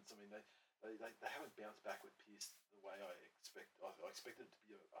confidence. I mean, they haven't bounced back with Pearce the way I expect. I expected it to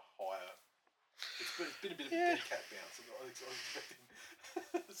be a higher. It's been a bit of a dead cat bounce. I was expecting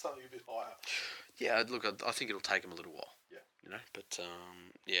something a bit higher. Yeah, look, I think it'll take them a little while. Yeah. But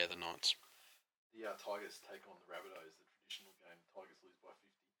the Knights. The Tigers take on the Rabbitohs, the traditional game. Tigers lose by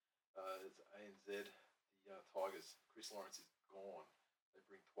 50. It's ANZ. The Tigers. Chris Lawrence is gone. They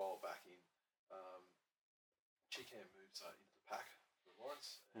bring TWIL back in. Chickham moves into the pack for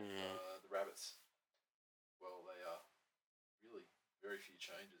Lawrence. And the Rabbits, well, they are really very few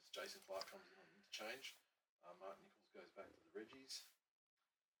changes. Jason Clark comes in on interchange. Mark Nichols goes back to the Reggies.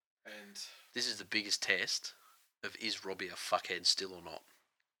 And this is the biggest test of is Robbie a fuckhead still or not?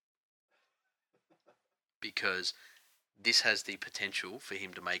 Because this has the potential for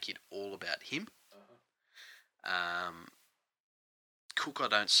him to make it all about him. Cook, I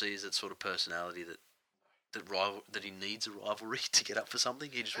don't see as that sort of personality that he needs a rivalry to get up for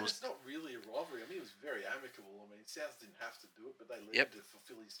something. He just wants. It's not really a rivalry. I mean, it was very amicable. I mean, South didn't have to do it, but they left to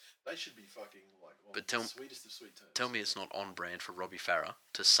fulfill his. They should be fucking like the sweetest of sweet terms. Tell me, it's not on brand for Robbie Farah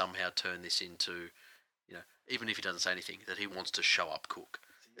to somehow turn this into, even if he doesn't say anything, that he wants to show up Cook.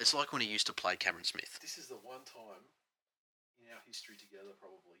 It's like when he used to play Cameron Smith. This is the one time in our history together,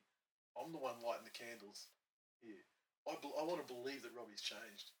 probably, I'm the one lighting the candles here. I want to believe that Robbie's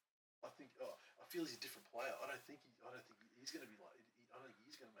changed. I think I feel he's a different player. I don't think he's going to be like. I don't think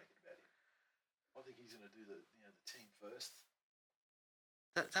he's going to make it about him. I think he's going to do the team first.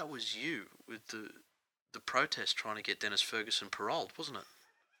 That was you with the protest trying to get Dennis Ferguson paroled, wasn't it?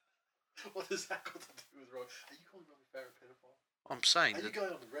 What has that got to do with Robbie? Are you calling Robbie Farah a pedophile? I'm saying Are you going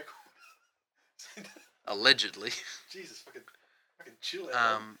on the record? Allegedly. Jesus, fucking chill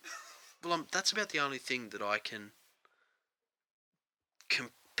out. Well, that's about the only thing that I can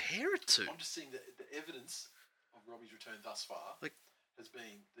compare it to. I'm just seeing the evidence of Robbie's return thus far has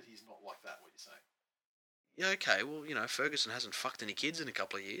been that he's not like that. What you're saying? Yeah, okay. Well, Ferguson hasn't fucked any kids in a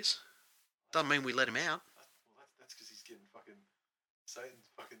couple of years. Doesn't mean we let him out. Well, that's because he's getting fucking Satan's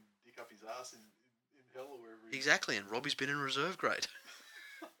fucking dick up his ass in hell or wherever. Exactly, and Robbie's been in reserve grade.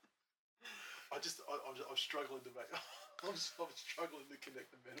 I'm struggling to make. I'm struggling to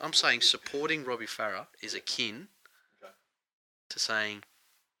connect the metaphor. I'm saying supporting Robbie Farah is akin to saying,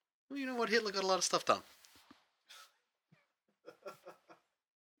 well, you know what, Hitler got a lot of stuff done.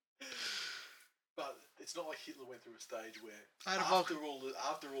 But it's not like Hitler went through a stage where after all the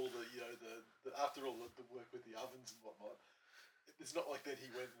work with the ovens and whatnot, it's not like that he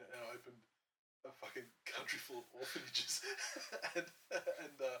went and opened a fucking country full of orphanages and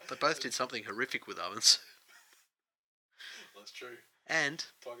they both did something horrific with ovens. That's true. And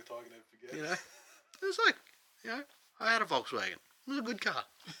Tiger, never forget. It was like, I had a Volkswagen. It was a good car.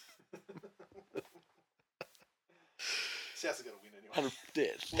 Souths are going to win anyway.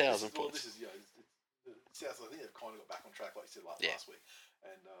 1,000 points. This is Souths. I think they've kind of got back on track, like you said last week.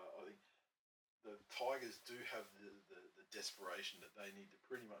 And I think the Tigers do have the desperation that they need to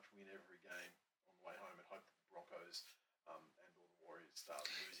pretty much win every game on the way home and hope that the Broncos and all the Warriors start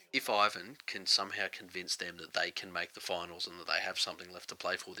losing. If Ivan can somehow convince them that they can make the finals and that they have something left to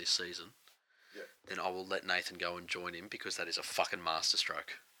play for this season, then I will let Nathan go and join him because that is a fucking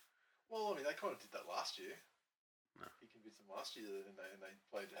masterstroke. Well, I mean, they kind of did that last year. No. He convinced them last year and they had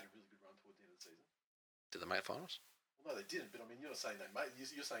a really good run towards the end of the season. Did they make finals? Well, no, they didn't. But I mean, you're not saying they made.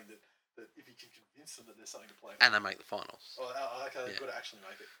 You're saying that if you can convince them that there's something to play for. And they make the finals. Oh, okay, they've got to actually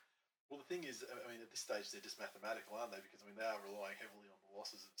make it. Well, the thing is, I mean, at this stage, they're just mathematical, aren't they? Because, I mean, they are relying heavily on the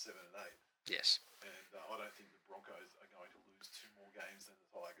losses of 7 and 8. Yes. And I don't think the Broncos are going to lose 2 more games than the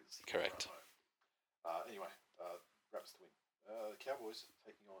Tigers. Correct. Anyway, Raps to win. The Cowboys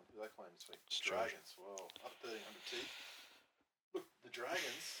taking on, who are they playing this week? The Dragons. Well, up 1,300 teeth. Look, the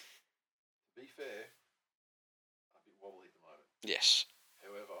Dragons, to be fair, wobbly at the moment. Yes.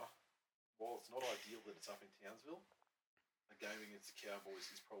 However, while it's not ideal that it's up in Townsville, a game against the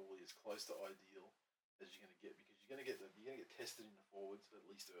Cowboys is probably as close to ideal as you're going to get, because you're going to get tested in the forwards at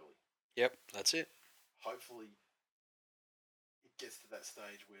least early. Yep, that's it. Hopefully, it gets to that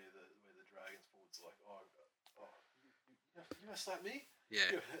stage where the Dragons forwards are like, you gonna slap me?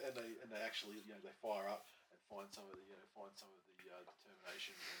 Yeah. And they actually they fire up and find some of the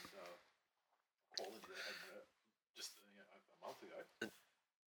determination and quality they had just a month ago.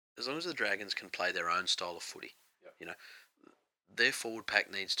 As long as the Dragons can play their own style of footy, yep. Their forward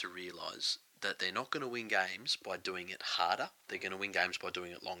pack needs to realise that they're not going to win games by doing it harder. They're going to win games by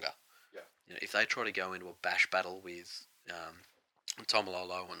doing it longer. Yeah. If they try to go into a bash battle with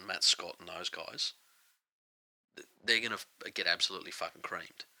Tomalolo and Matt Scott and those guys, they're going to get absolutely fucking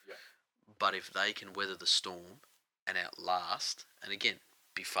creamed. Yeah. But if they can weather the storm and outlast, and again,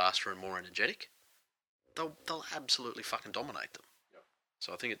 be faster and more energetic, they'll absolutely fucking dominate them. Yep.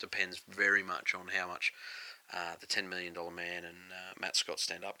 So I think it depends very much on how much the $10 million man and Matt Scott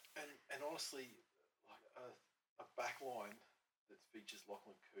stand up. And honestly, like a back line that features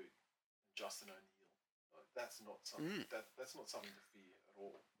Lachlan Coote and Justin O'Neill, that's not something that's not something to fear at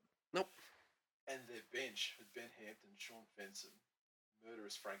all. Nope. And their bench with Ben Hampton, Sean Fenson,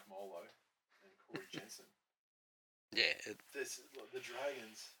 murderous Frank Molo, and Corey Jensen. Yeah. The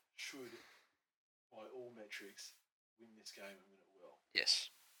Dragons should, by all metrics, win this game and win it well. Yes.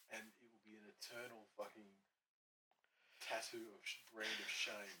 And it will be an eternal fucking tattoo of brand of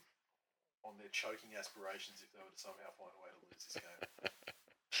shame on their choking aspirations if they were to somehow find a way to lose this game.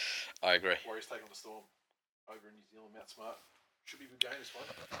 I agree. Warriors take on the Storm over in New Zealand, Mount Smart. Should be a good game this one.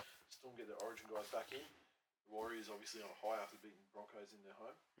 Storm get their Origin guys back in. The Warriors obviously on a high after beating Broncos in their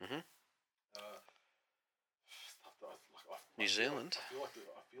home. Mm-hmm. New Zealand. I feel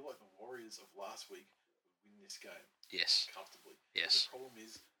like the Warriors of last week would win this game. Yes. Comfortably. Yes. The problem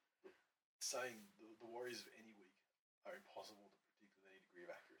is saying the Warriors of any week are impossible to predict with any degree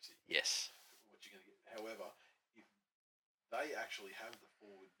of accuracy. Yes. What you're going to get. However, if they actually have the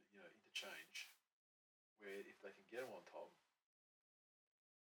forward, interchange, where if they can get them on top,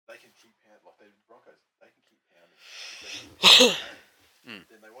 they can keep pounding like they did the Broncos. They can keep pounding. If they can pound,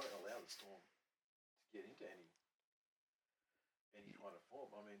 then they won't allow the Storm to get into any kind of form.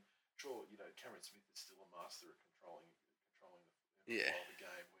 I mean, sure, Cameron Smith is still a master at controlling the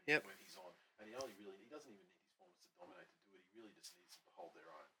game when he's on, and he doesn't even need his forwards to dominate to do it. He really just needs them to hold their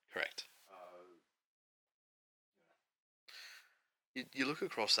own. Correct. You look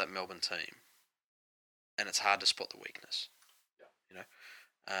across that Melbourne team, and it's hard to spot the weakness. Yeah.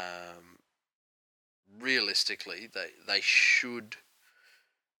 Realistically, they should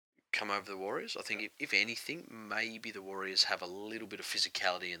come over the Warriors. I think if anything, maybe the Warriors have a little bit of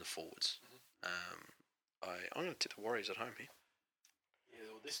physicality in the forwards. Mm-hmm. I'm going to tip the Warriors at home here.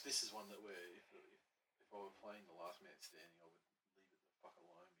 Yeah, well, this is one that where if I were playing the last man standing, I would leave it the fuck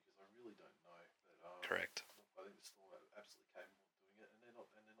alone because I really don't know. But, correct. I think the Storm are absolutely capable of doing it,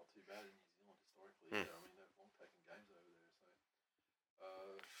 and they're not too bad in New Zealand historically. Mm. I mean, they've long taken games over there. So,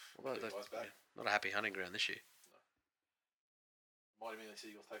 not a happy hunting ground this year. No. Mighty Manly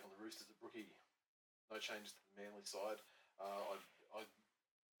Seagulls take on the Roosters at Brookie. No changes to the Manly side. I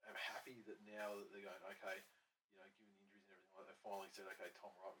am happy that now that they're going, okay, given the injuries and everything, they finally said, okay, Tom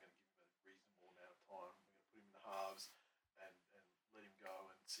Wright, we're going to give him a reasonable amount of time. We're going to put him in the halves and let him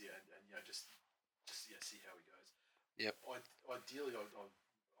go and see just see how he goes. Yep. Ideally, I would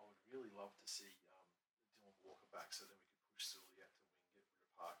really love to see Dylan Walker back, so then we could push Sully out to wing, get rid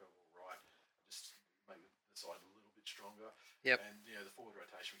of Parker or Wright, just make the side a little bit stronger. Yep. And the forward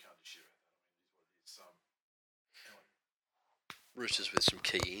rotation, we can't do shit about that. I mean, it is what it is. Roosters with some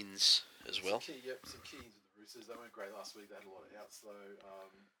key ins as well. Some key ins with the Roosters. They weren't great last week. They had a lot of outs though.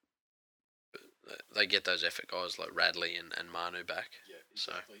 They get those effort guys like Radley and Manu back. Yeah,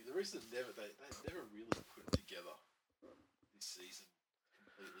 exactly. So. The Roosters never really put it together this season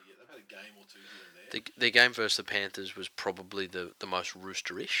completely yet. They've had a game or two here and there. Their game versus the Panthers was probably the most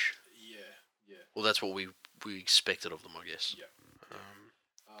roosterish. Yeah. Well, that's what we expected of them, I guess. Yeah.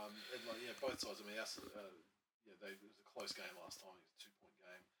 And both sides. I mean, it was a close game last time. It was a 2-point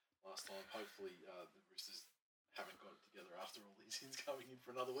game last time. Hopefully, the Roosters haven't got it together after all these things coming in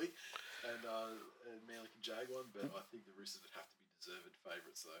for another week, and Manly can jag one. But I think the Roosters would have to be deserved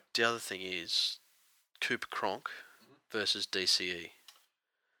favourites, though. The other thing is Cooper Cronk versus DCE.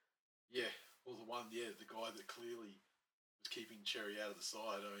 Yeah, well, the guy that clearly was keeping Cherry out of the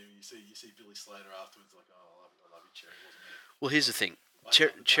side. I mean, you see Billy Slater afterwards, like, oh, I love you, Cherry, wasn't it? Well, here's the thing,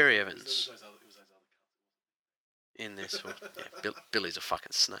 Cherry Evans. It was those other cunts. In this one, Billy's a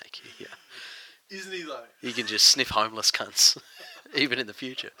fucking snake. Yeah. Isn't he though? He can just sniff homeless cunts, even in the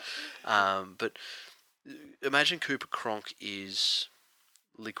future. But imagine Cooper Cronk is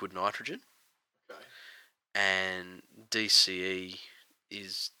liquid nitrogen, Okay. and DCE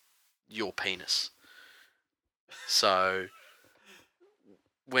is your penis. So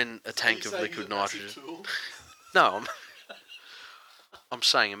when a tank of liquid nitrogen, no, I'm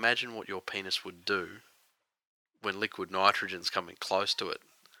saying imagine what your penis would do when liquid nitrogen's coming close to it.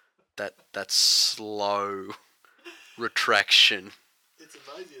 That slow retraction. It's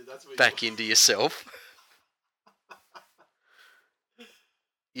amazing. That's what back into yourself.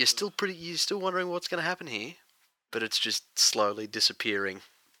 You're still wondering what's going to happen here, but it's just slowly disappearing,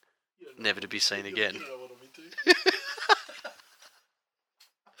 never to be seen again. You don't know what I'm into.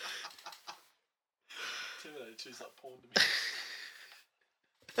 Terminator 2's like porn to me.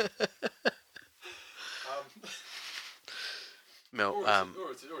 Mel,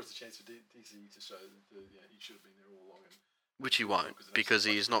 or it's a chance for DC to show that he should have been there all along. Which he won't, because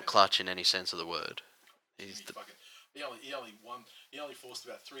he is not clutch in any sense of the word. He only forced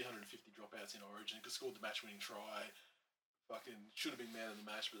about 350 dropouts in Origin. He scored the match-winning try. Fucking should have been man of the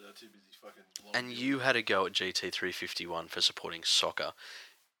match, but they're too busy fucking. And you had a go at GT351 for supporting soccer.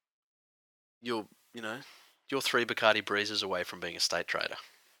 You're 3 Bacardi Breezes away from being a state trader.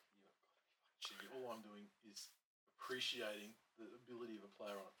 All I'm doing is appreciating the ability of a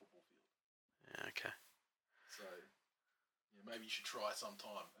player on a football field. Yeah, okay. So, maybe you should try it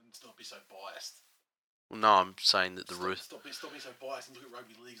sometime and not be so biased. Well, no, I'm saying that Stop being so biased and look at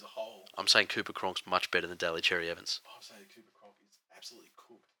rugby league as a whole. I'm saying Cooper Cronk's much better than Daly Cherry Evans. I'm saying Cooper Cronk is absolutely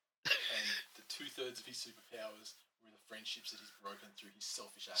cooked. And the 2/3 of his superpowers were the friendships that he's broken through his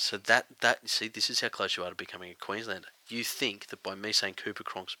selfish actions. So see, this is how close you are to becoming a Queenslander. You think that by me saying Cooper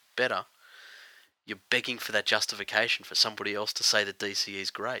Cronk's better, you're begging for that justification for somebody else to say that DCE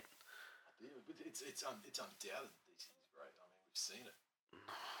is great. Yeah, but it's undoubted that DCE is great. I mean, we've seen it.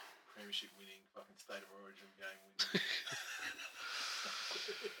 Premiership winning, fucking State of Origin game winning.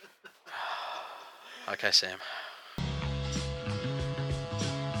 Okay, Sam.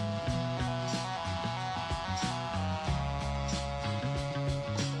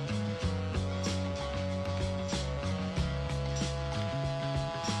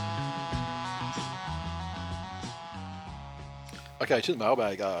 Okay, to the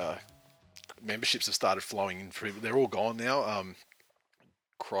mailbag. Memberships have started flowing in. They're all gone now.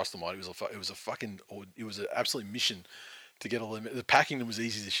 Christ Almighty, it was an absolute mission to get all them. The packing them was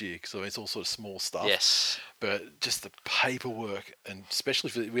easy this year because it's all sort of small stuff. Yes. But just the paperwork, and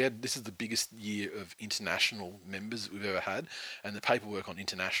especially this is the biggest year of international members we've ever had, and the paperwork on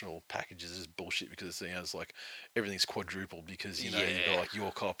international packages is bullshit because it's like everything's quadrupled because you've got like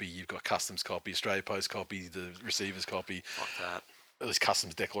your copy, you've got customs copy, Australia Post copy, the receiver's copy. Like that. At least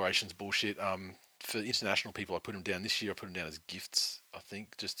customs declarations bullshit. For international people, I put them down this year. I put them down as gifts, I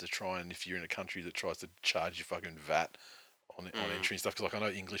think, just to try and if you're in a country that tries to charge you fucking VAT on entry and stuff, because I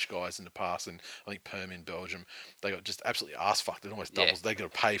know English guys in the past, and I think Perm in Belgium, they got just absolutely ass fucked. It almost doubles. They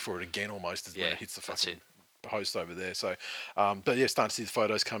got to pay for it again almost as when it hits the fucking post over there. So, but yeah, starting to see the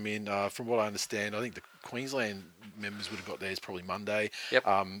photos come in. From what I understand, I think the Queensland members would have got theirs probably Monday. Yep.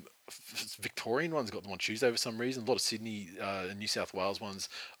 Victorian ones got them on Tuesday for some reason. A lot of Sydney and New South Wales ones,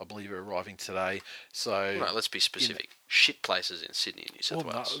 I believe, are arriving today. So, no, let's be specific. Shit places in Sydney and New South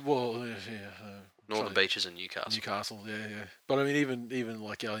Wales. Northern Beaches and Newcastle. Yeah. But I mean, even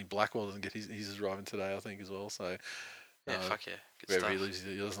like I think Blackwell doesn't get his arriving today, I think, as well. So yeah, fuck yeah, good wherever stuff. he lives,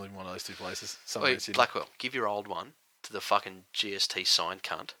 he doesn't live in one of those two places. Wait, Blackwell, give your old one to the fucking GST signed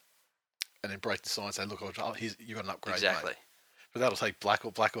cunt, and then break the sign and say, "Look, you got an upgrade." Exactly. Mate. But that'll take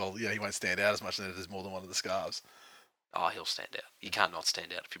Blackwell. He won't stand out as much as there's more than one of the scarves. Oh, he'll stand out. You can't not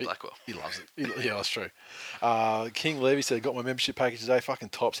stand out if you're Blackwell. He loves it. Yeah, that's true. King Levy said, got my membership package today. Fucking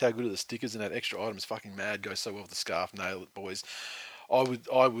tops. How good are the stickers and that extra item is fucking mad. Goes so well with the scarf. Nail it, boys. I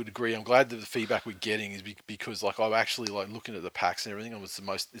would agree. I'm glad that the feedback we're getting is because like I'm actually like looking at the packs and everything. It's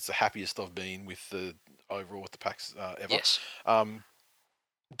the happiest I've been with the overall with the packs ever. Yes.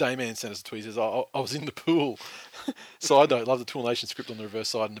 Dayman sent us a tweet. He says, I was in the pool. Side note, love the Tool Nation script on the reverse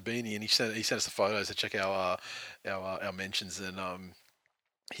side and the beanie. And he sent us the photos to check our mentions. And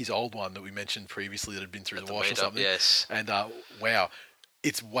his old one that we mentioned previously that had been through the wash or something. Yes. And wow,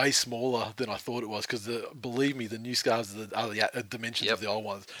 it's way smaller than I thought it was because believe me, the new scarves are the dimensions of the old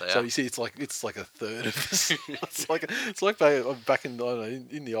ones. You see, it's like a third of this. it's like back in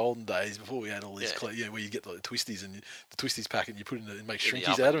in the olden days before we had all these where you get the twisties and the twisties pack and you put and make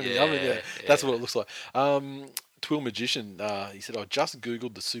shrinkies out of them in the oven. That's what it looks like. TWIL Magician, he said, I just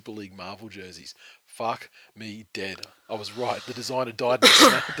googled the Super League Marvel jerseys. Fuck me dead. I was right. The designer died in the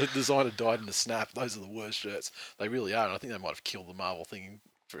snap. The designer died in the snap. Those are the worst shirts. They really are. And I think they might have killed the Marvel thing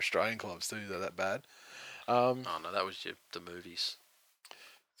for Australian clubs too. They're that bad. Oh no, that was the movies.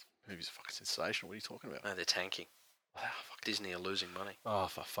 Movies are fucking sensational. What are you talking about? No, they're tanking. Disney are losing money. Oh,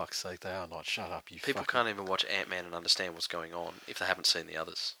 for fuck's sake, they are not. Shut up, you. People can't even watch Ant-Man and understand what's going on if they haven't seen the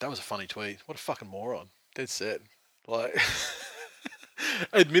others. That was a funny tweet. What a fucking moron. Dead set. Like,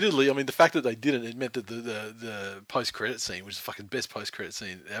 admittedly, I mean, the fact that they didn't, it meant that the post-credit scene was the fucking best post-credit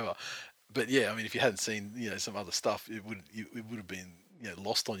scene ever. But yeah, I mean, if you hadn't seen, some other stuff, it would have been,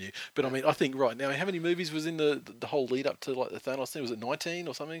 lost on you. But I mean, I think right now, how many movies was in the whole lead up to like the Thanos thing? Was it 19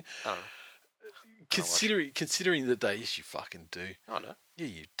 or something? I don't know. Considering that they, yes, you fucking do. I know. Yeah,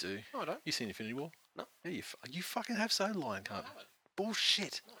 you do. I know. You seen Infinity War? No. Yeah, you fucking have so, Lion cunt.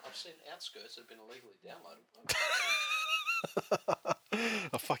 Bullshit. No, I've seen Outskirts that have been illegally downloaded.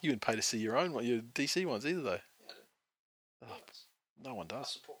 Oh, fuck, you didn't pay to see your own one, your DC ones either, though. Yeah, I do. Oh, no one I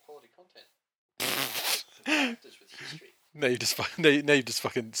does. support quality content. Characters with history. Now you've just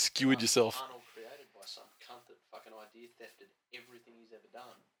fucking skewered yourself. Arnold created by some cunt that fucking idea thefted everything he's ever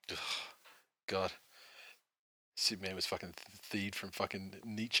done. God. Superman was fucking thieved from fucking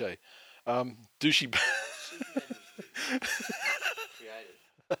Nietzsche. Douchey. Superman was created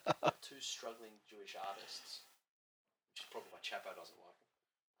by two struggling Jewish artists, which is probably why Chapo doesn't like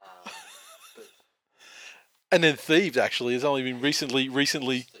him. But and then thieved, actually. It's only been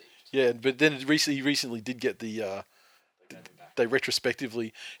recently. Yeah, but then he recently did get the. They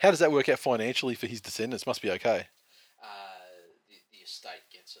retrospectively. How does that work out financially for his descendants? Must be okay. The estate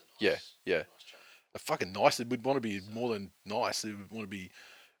gets a nice, Yeah. nice chunk. A fucking nice. It would want to be more than nice. It would want to be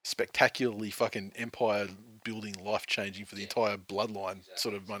spectacularly fucking empire building, life changing for the entire bloodline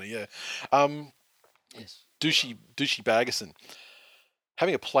sort of money. Yeah. Yes. Douchey Bagerson.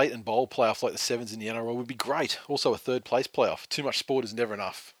 Having a plate and bowl playoff like the Sevens in the NRL would be great. Also a third place playoff. Too much sport is never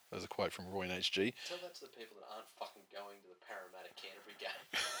enough. There's a quote from Roy and HG. Tell that to the people that aren't fucking going to the Parramatta Canterbury game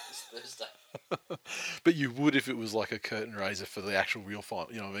this Thursday. But you would if it was like a curtain raiser for the actual real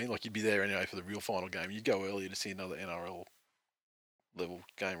final. You know what I mean? Like you'd be there anyway for the real final game. You'd go earlier to see another NRL level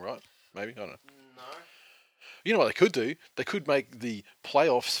game, right? Maybe? I don't know. No. You know what they could do? They could make the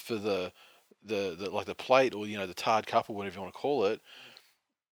playoffs for the like the plate or the Tard Cup or whatever you want to call it.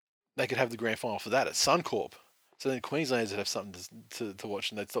 They could have the grand final for that at Suncorp. So then Queenslanders would have something to watch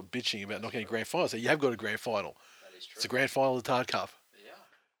and they'd stop bitching about not getting a grand final. So you have got a grand final. That is true. It's a grand final of the Tard Cup. Yeah.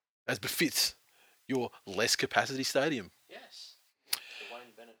 As befits your less capacity stadium. Yes. The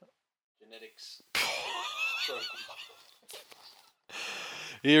Wayne Bennett genetics.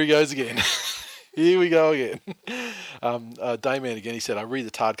 Here he goes again. Here we go again. Dayman again, he said, I read the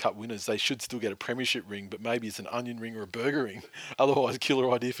Tard Cup winners. They should still get a premiership ring, but maybe it's an onion ring or a burger ring. Otherwise,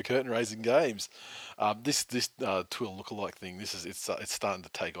 killer idea for curtain raising games. This TWIL lookalike thing, it's starting to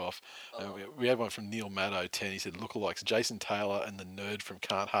take off. We had one from Neil Maddo 10. He said, lookalikes, Jason Taylor and the nerd from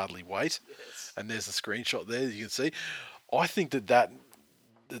Can't Hardly Wait. Yes. And there's the screenshot there you can see. I think that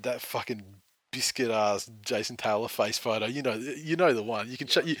fucking biscuit ass Jason Taylor face photo, you know the one. You can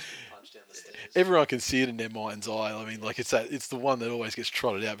everyone can see it in their mind's eye. I mean, like it's the one that always gets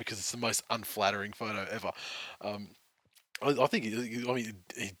trotted out because it's the most unflattering photo ever. I think.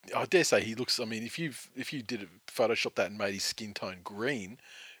 I dare say he looks. I mean, if you did Photoshop that and made his skin tone green,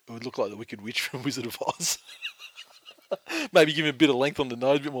 it would look like the Wicked Witch from Wizard of Oz. Maybe give him a bit of length on the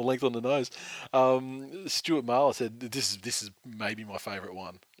nose, a bit more length on the nose. Stuart Marler said this is maybe my favourite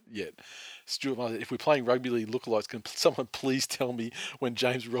one yet. Stuart Marler, if we're playing rugby league lookalikes, can someone please tell me when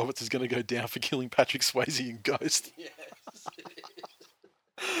James Roberts is going to go down for killing Patrick Swayze in Ghost? Yes,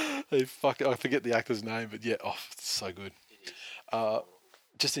 Hey, fuck, I forget the actor's name, but yeah, it's so good.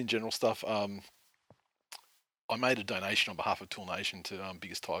 Just in general stuff, I made a donation on behalf of Tool Nation to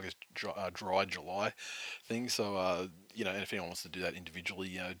Biggest Tigers Dry July thing. So, and if anyone wants to do that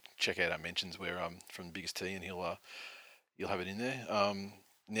individually, check out our mentions where from Biggest T, and he'll have it in there.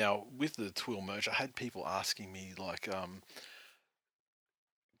 Now, with the TWIL merch, I had people asking me, like,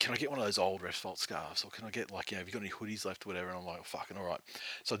 can I get one of those old Refsfault scarves? Or can I get, like, have you got any hoodies left or whatever? And I'm like, oh, fucking all right.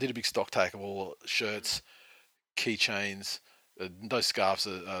 So I did a big stock take of all shirts, keychains. Those scarves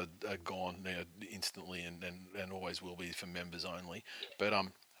are gone now instantly and always will be for members only. But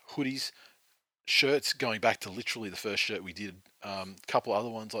hoodies, shirts, going back to literally the first shirt we did. A couple other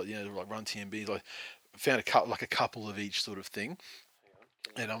ones like Run TMB. Like found a couple of each sort of thing.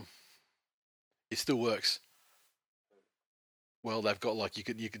 And it still works. Well, they've got like you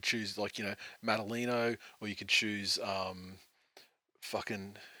could choose like Madalino, or you could choose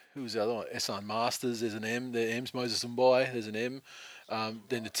fucking who's the other one? Esan Masters. There's an M. There M's Moses Mbai. There's an M.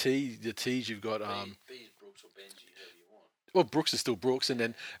 Then the T's you've got B's Brooks or Benji, whoever you want. well, Brooks is still Brooks, and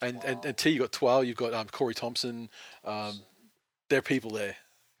then and T you got TWIL, you've got Corey Thompson. There are people there.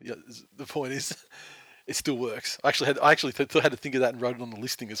 Yeah, the point is, it still works. I actually had to think of that and wrote it on the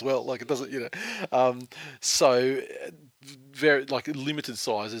listing as well. Like it doesn't, so very like limited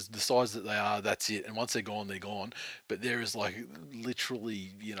sizes, the size that they are, that's it. And once they're gone, they're gone. But there is like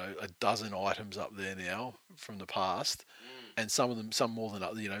literally, a dozen items up there now from the past. And some of them, some more than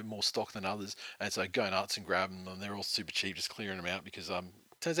others, more stock than others. And so go nuts and grab them, and they're all super cheap, just clearing them out because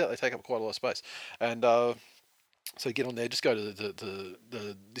turns out they take up quite a lot of space. And so get on there, just go to the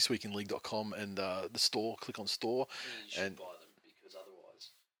thisweekinleague.com and the store, click on store. You should buy them because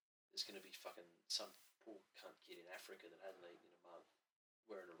otherwise there's going to be fucking some poor cunt kid in Africa that hasn't eaten in a month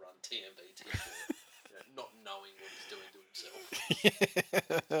wearing a run TMB t-shirt, not knowing what he's doing to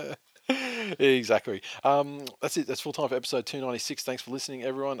himself. Exactly. That's it. That's full time for episode 296. Thanks for listening,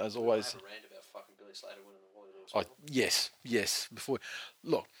 everyone. As always. Have a rant about fucking Billy Slater winning the Warriors. Yes.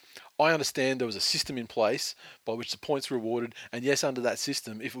 Look, I understand there was a system in place by which the points were awarded, and yes, under that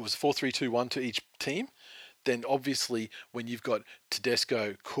system, if it was 4-3-2-1 to each team, then obviously when you've got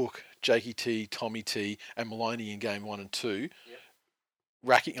Tedesco, Cook, Jakey T, Tommy T, and Maloney in game 1 and 2,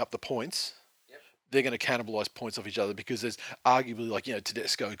 racking up the points. They're going to cannibalise points off each other because there's arguably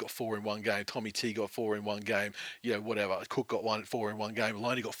Tedesco got 4 in one game, Tommy T got 4 in one game, whatever. Cook got 4 in one game,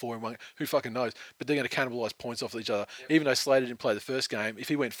 Maloney got 4 in one. Who fucking knows? But they're going to cannibalise points off each other. Even though Slater didn't play the first game, if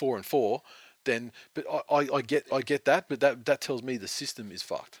he went 4 and 4, then I get that, but that tells me the system is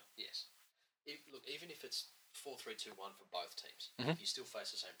fucked. Yes. Look, even if it's 4-3-2-1 for both teams, you still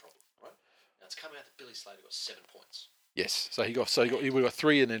face the same problem, right? Now it's come out that Billy Slater got 7 points. Yes. So he would got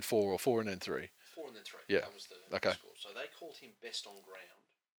 3 and then 4, or 4 and then 3. 4 and then 3. Yeah. That was the score. So they called him best on ground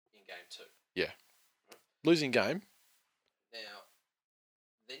in game 2. Yeah. Right? Losing game. Now,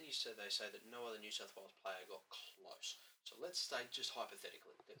 then they say that no other New South Wales player got close. So let's say just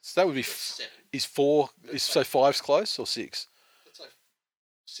hypothetically. So that would be 7. Is 4? So 5's close or 6? Let's say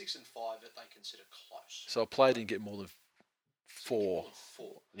 6 and 5 that they consider close. So a player didn't get more than 4.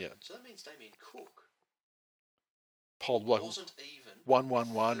 Yeah. So that means Damien Cook Polled like wasn't even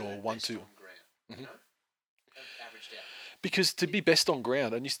 1-1-1 or 1-2. Averaged out. Because to be best on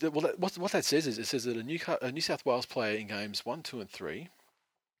ground, and what that says is it says that a New South Wales player in games 1, 2, and 3.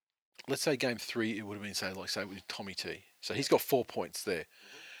 Let's say game 3, it would have been say with Tommy T. So he's got 4 points there.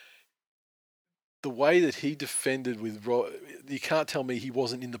 The way that he defended with you can't tell me he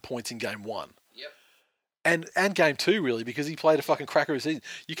wasn't in the points in game 1. Yep. And game 2 really, because he played a fucking cracker of a season.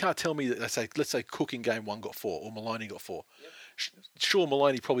 You can't tell me that let's say Cook in game 1 got 4 or Maloney got 4. Yep. Sure,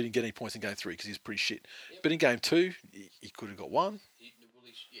 Maloney probably didn't get any points in game 3 because he's pretty shit. Yep. But in game 2, he could have got 1. He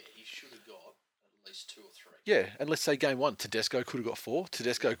should have got at least 2 or 3. Yeah, and let's say game 1, Tedesco could have got 4.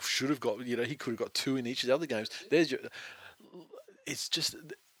 Tedesco should have got, he could have got 2 in each of the other games. It's just,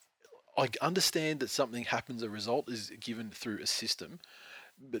 I understand that something happens, a result is given through a system,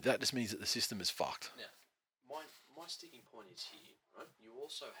 but that just means that the system is fucked. Now, my sticking point is here, right? You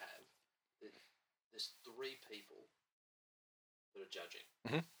also have, there's 3 people that are judging,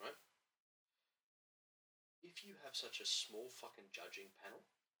 right? If you have such a small fucking judging panel,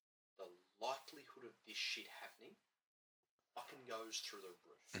 the likelihood of this shit happening fucking goes through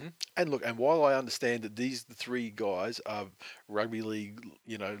the roof. And look, and while I understand that the 3 guys are rugby league,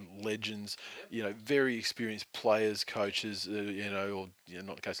 legends, very experienced players, coaches, or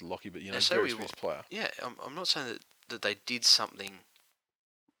not the case of Lockie, but very experienced player. Yeah, I'm not saying that they did something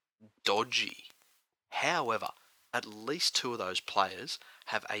dodgy. However, at least 2 of those players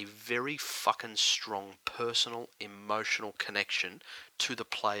have a very fucking strong personal, emotional connection to the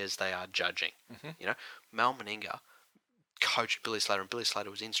players they are judging. Mal Meninga coached Billy Slater, and Billy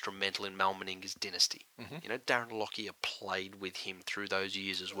Slater was instrumental in Mal Meninga's dynasty. Darren Lockyer played with him through those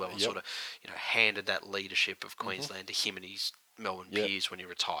years as well, and sort of, handed that leadership of Queensland to him and his Melbourne peers when he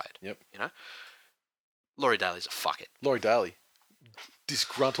retired. Laurie Daly's a fuck it. Laurie Daly,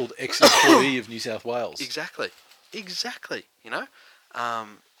 disgruntled ex-employee of New South Wales. Exactly. I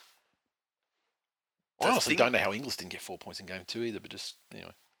honestly don't know how Inglis didn't get 4 points in game 2 either, but just,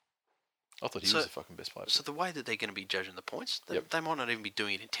 anyway. I thought he was the fucking best player. So the way that they're going to be judging the points, they might not even be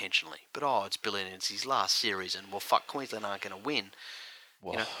doing it intentionally. But, it's Billy and it's his last series and, Queensland aren't going to win.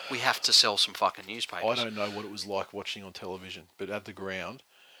 Well, we have to sell some fucking newspapers. I don't know what it was like watching on television, but at the ground,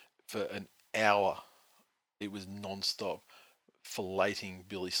 for an hour, it was non-stop filleting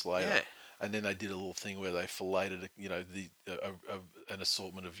Billy Slater. Yeah. And then they did a little thing where they filleted, an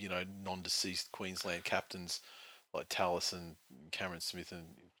assortment of, non-deceased Queensland captains like Tallis and Cameron Smith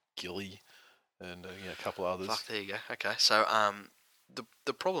and Gilly and a couple others. Fuck, there you go. Okay, so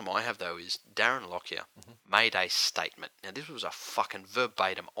The problem I have, though, is Darren Lockyer made a statement. Now, this was a fucking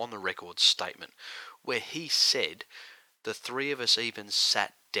verbatim, on the record statement, where he said the three of us even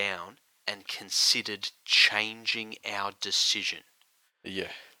sat down and considered changing our decision.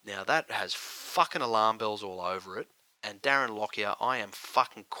 Yeah. Now, that has fucking alarm bells all over it. And Darren Lockyer, I am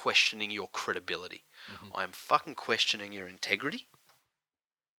fucking questioning your credibility. I am fucking questioning your integrity.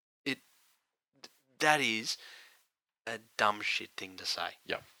 That is a dumb shit thing to say.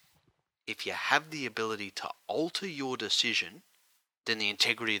 Yeah. If you have the ability to alter your decision, then the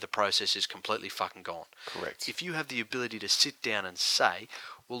integrity of the process is completely fucking gone. Correct. If you have the ability to sit down and say,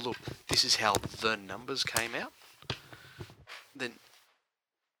 well, look, this is how the numbers came out, then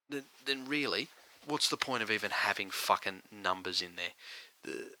really, what's the point of even having fucking numbers in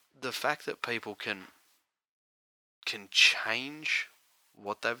there? The fact that people can change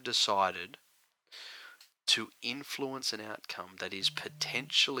what they've decided to influence an outcome that is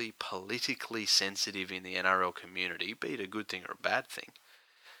potentially politically sensitive in the NRL community, be it a good thing or a bad thing,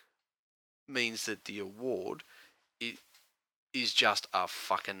 means that the award is just a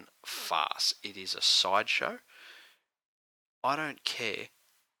fucking farce. It is a sideshow. I don't care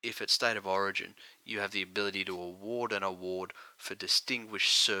if at State of Origin you have the ability to award an award for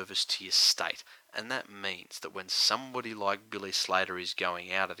distinguished service to your state. And that means that when somebody like Billy Slater is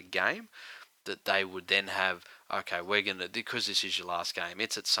going out of the game, that they would then have, okay, we're going to, because this is your last game,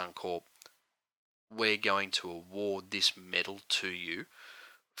 it's at Suncorp, we're going to award this medal to you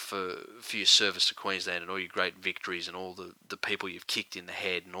for your service to Queensland and all your great victories and all the people you've kicked in the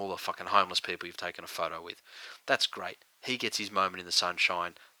head and all the fucking homeless people you've taken a photo with. That's great. He gets his moment in the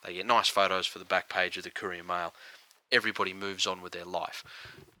sunshine. They get nice photos for the back page of the Courier Mail. Everybody moves on with their life.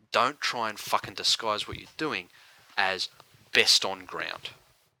 Don't try and fucking disguise what you're doing as best on ground.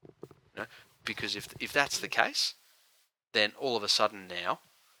 You know? Because if that's the case, then all of a sudden now,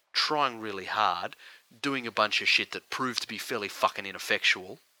 trying really hard, doing a bunch of shit that proved to be fairly fucking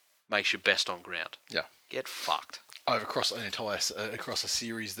ineffectual, makes you best on ground. Yeah. Get fucked. Over across an entire across a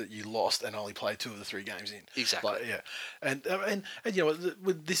series that you lost and only played 2 of the 3 games in. Exactly. Like, yeah, and you know,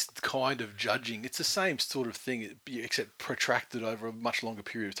 with this kind of judging, it's the same sort of thing, except protracted over a much longer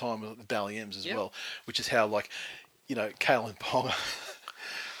period of time with the Dally M's as well, which is how, like, you know, Kalen Ponga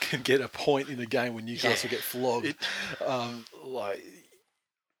can get a point in a game when Newcastle get flogged. Like,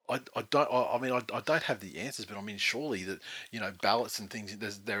 I don't have the answers, but I mean, surely that, you know, ballots and things.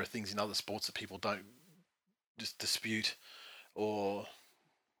 There are things in other sports that people don't just dispute, or,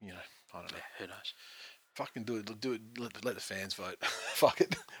 you know, I don't know. Yeah, who knows? Fucking do it. Let the fans vote. Fuck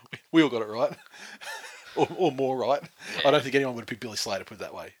it. We all got it right, or more right. Yeah. I don't think anyone would have picked Billy Slater, put it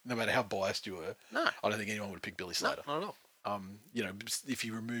that way. No matter how biased you were. No. I don't think anyone would have picked Billy Slater. No, not at all. You know, if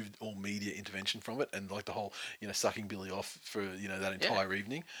you removed all media intervention from it and like the whole, you know, sucking Billy off for, you know, that entire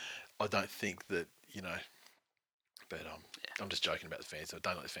evening, I don't think that, you know. But I'm just joking about the fans. So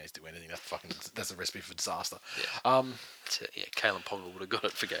don't let the fans do anything. That's a recipe for disaster. Yeah. Kalen Ponga would have got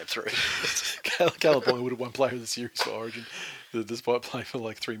it for game 3. Kalen Ponga would have won Player of the Series for Origin, despite playing for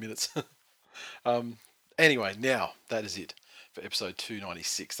like 3 minutes. Anyway, now that is it for episode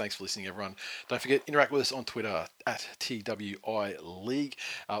 296. Thanks for listening, everyone. Don't forget, interact with us on Twitter at TWI League.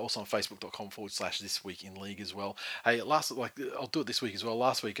 Also on Facebook.com/This Week in League as well. Hey, I'll do it this week as well.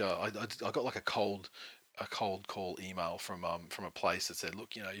 Last week I got like a cold call email from a place that said,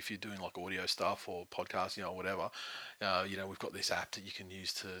 look, you know, if you're doing like audio stuff or podcast, you know, whatever, you know, we've got this app that you can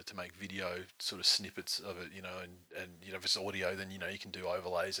use to make video sort of snippets of it, you know, and you know, if it's audio, then, you know, you can do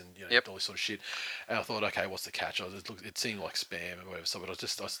overlays and, you know, all this sort of shit. And I thought, okay, what's the catch? It seemed like spam or whatever. So, but I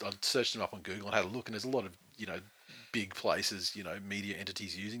searched them up on Google and had a look, and there's a lot of, you know, big places, you know, media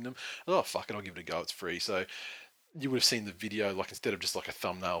entities using them. Oh, fuck it, I'll give it a go. It's free. So you would have seen the video, like, instead of just like a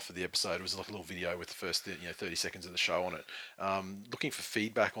thumbnail for the episode, it was like a little video with the first 30 seconds of the show on it. Looking for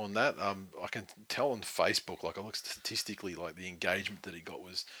feedback on that. I can tell on Facebook, like, I look statistically, like the engagement that it got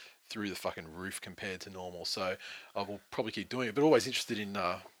was through the fucking roof compared to normal. So I will probably keep doing it, but always interested in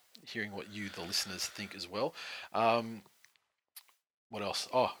hearing what you, the listeners, think as well. What else?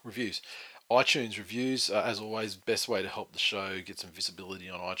 Oh, reviews. iTunes reviews, as always, best way to help the show get some visibility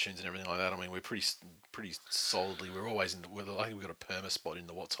on iTunes and everything like that. I mean, we're pretty solidly. We're always I think we've got a perma spot in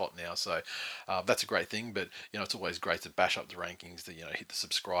the What's Hot now, so that's a great thing. But you know, it's always great to bash up the rankings. To, you know, hit the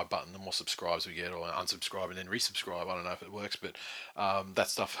subscribe button. The more subscribes we get, or unsubscribe and then resubscribe. I don't know if it works, but that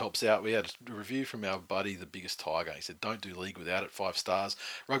stuff helps out. We had a review from our buddy, the Biggest Tiger. He said, "Don't do league without it. 5 stars.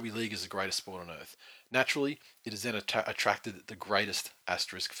 Rugby league is the greatest sport on earth. Naturally, it has then attracted the greatest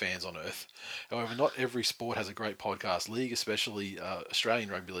asterisk fans on earth. However, not every sport has a great podcast. League, especially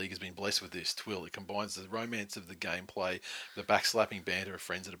Australian Rugby League, has been blessed with this. TWIL. It combines combines the romance of the gameplay with the backslapping banter of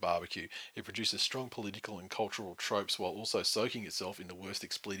friends at a barbecue. It produces strong political and cultural tropes while also soaking itself in the worst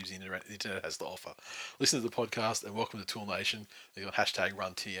expletives the internet has to offer. Listen to the podcast and welcome to TWIL Nation. They've got hashtag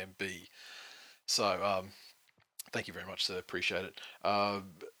RunTMB. So, thank you very much, sir. Appreciate it.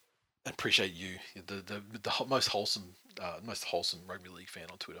 Appreciate you, the most wholesome rugby league fan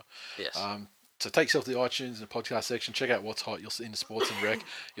on Twitter. Yes. So take yourself to the iTunes and the podcast section. Check out what's hot. You'll see in the sports and rec.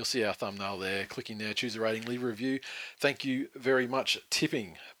 You'll see our thumbnail there. Click in there, choose a rating, leave a review. Thank you very much.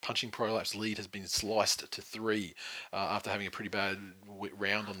 Tipping. Punching Prolapse lead has been sliced to 3 after having a pretty bad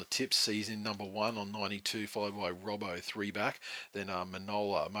round on the tips. Season number 1 on 92, followed by Robbo 3 back. Then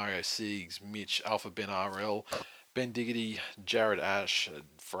Manola, Mario Siegs, Mitch, Alpha Ben RL, Ben Diggity, Jared Ash,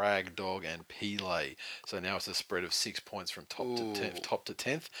 Frag Dog, and Pele. So now it's a spread of 6 points from top to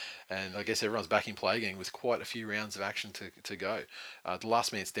 10th, and I guess everyone's back in play again with quite a few rounds of action to go. The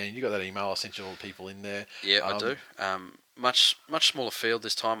last man standing. You got that email I sent you all the people in there. Yeah, I do. Much smaller field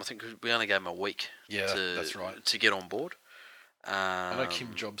this time. I think we only gave him a week. Yeah, that's right. To get on board. I know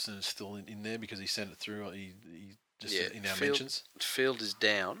Kim Jobson is still in there because he sent it through. He just in our mentions. Field is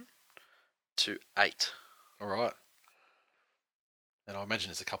down to 8. All right. And I imagine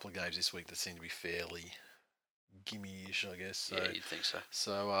there's a couple of games this week that seem to be fairly gimme-ish, I guess. So, yeah, you'd think so.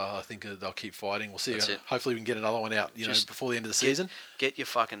 So I think they'll keep fighting. We'll see. Hopefully we can get another one out, before the end of the season. Get your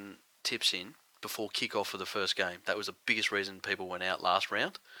fucking tips in before kick-off for the first game. That was the biggest reason people went out last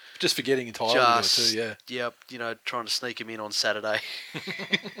round. Just forgetting entirely too, yeah. Yep, trying to sneak him in on Saturday.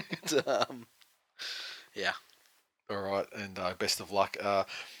 Yeah. All right, and best of luck.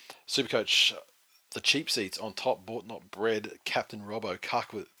 Supercoach... The cheap seats on top, bought not bred. Captain Robbo,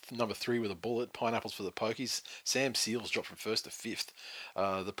 Cuck with number 3 with a bullet. Pineapples for the pokies. Sam Seals dropped from 1st to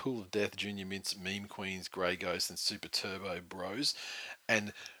 5th. The Pool of Death, Junior Mints, Meme Queens, Grey Ghost, and Super Turbo Bros.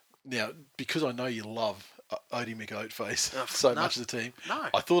 And now, because I know you love Odie McOatface much of the team,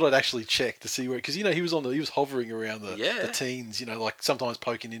 I thought I'd actually check to see where, because he was hovering around the teens, like sometimes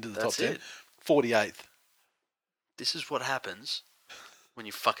poking into the top 10. 48th. This is what happens when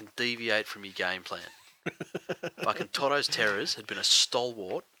you fucking deviate from your game plan. Fucking Toto's Terrors had been a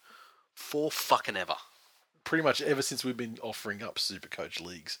stalwart for fucking ever. Pretty much ever since we've been offering up Supercoach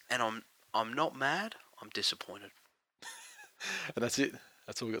leagues. And I'm not mad, I'm disappointed. And that's it.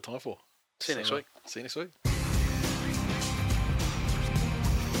 That's all we've got time for. See you next week. See you next week.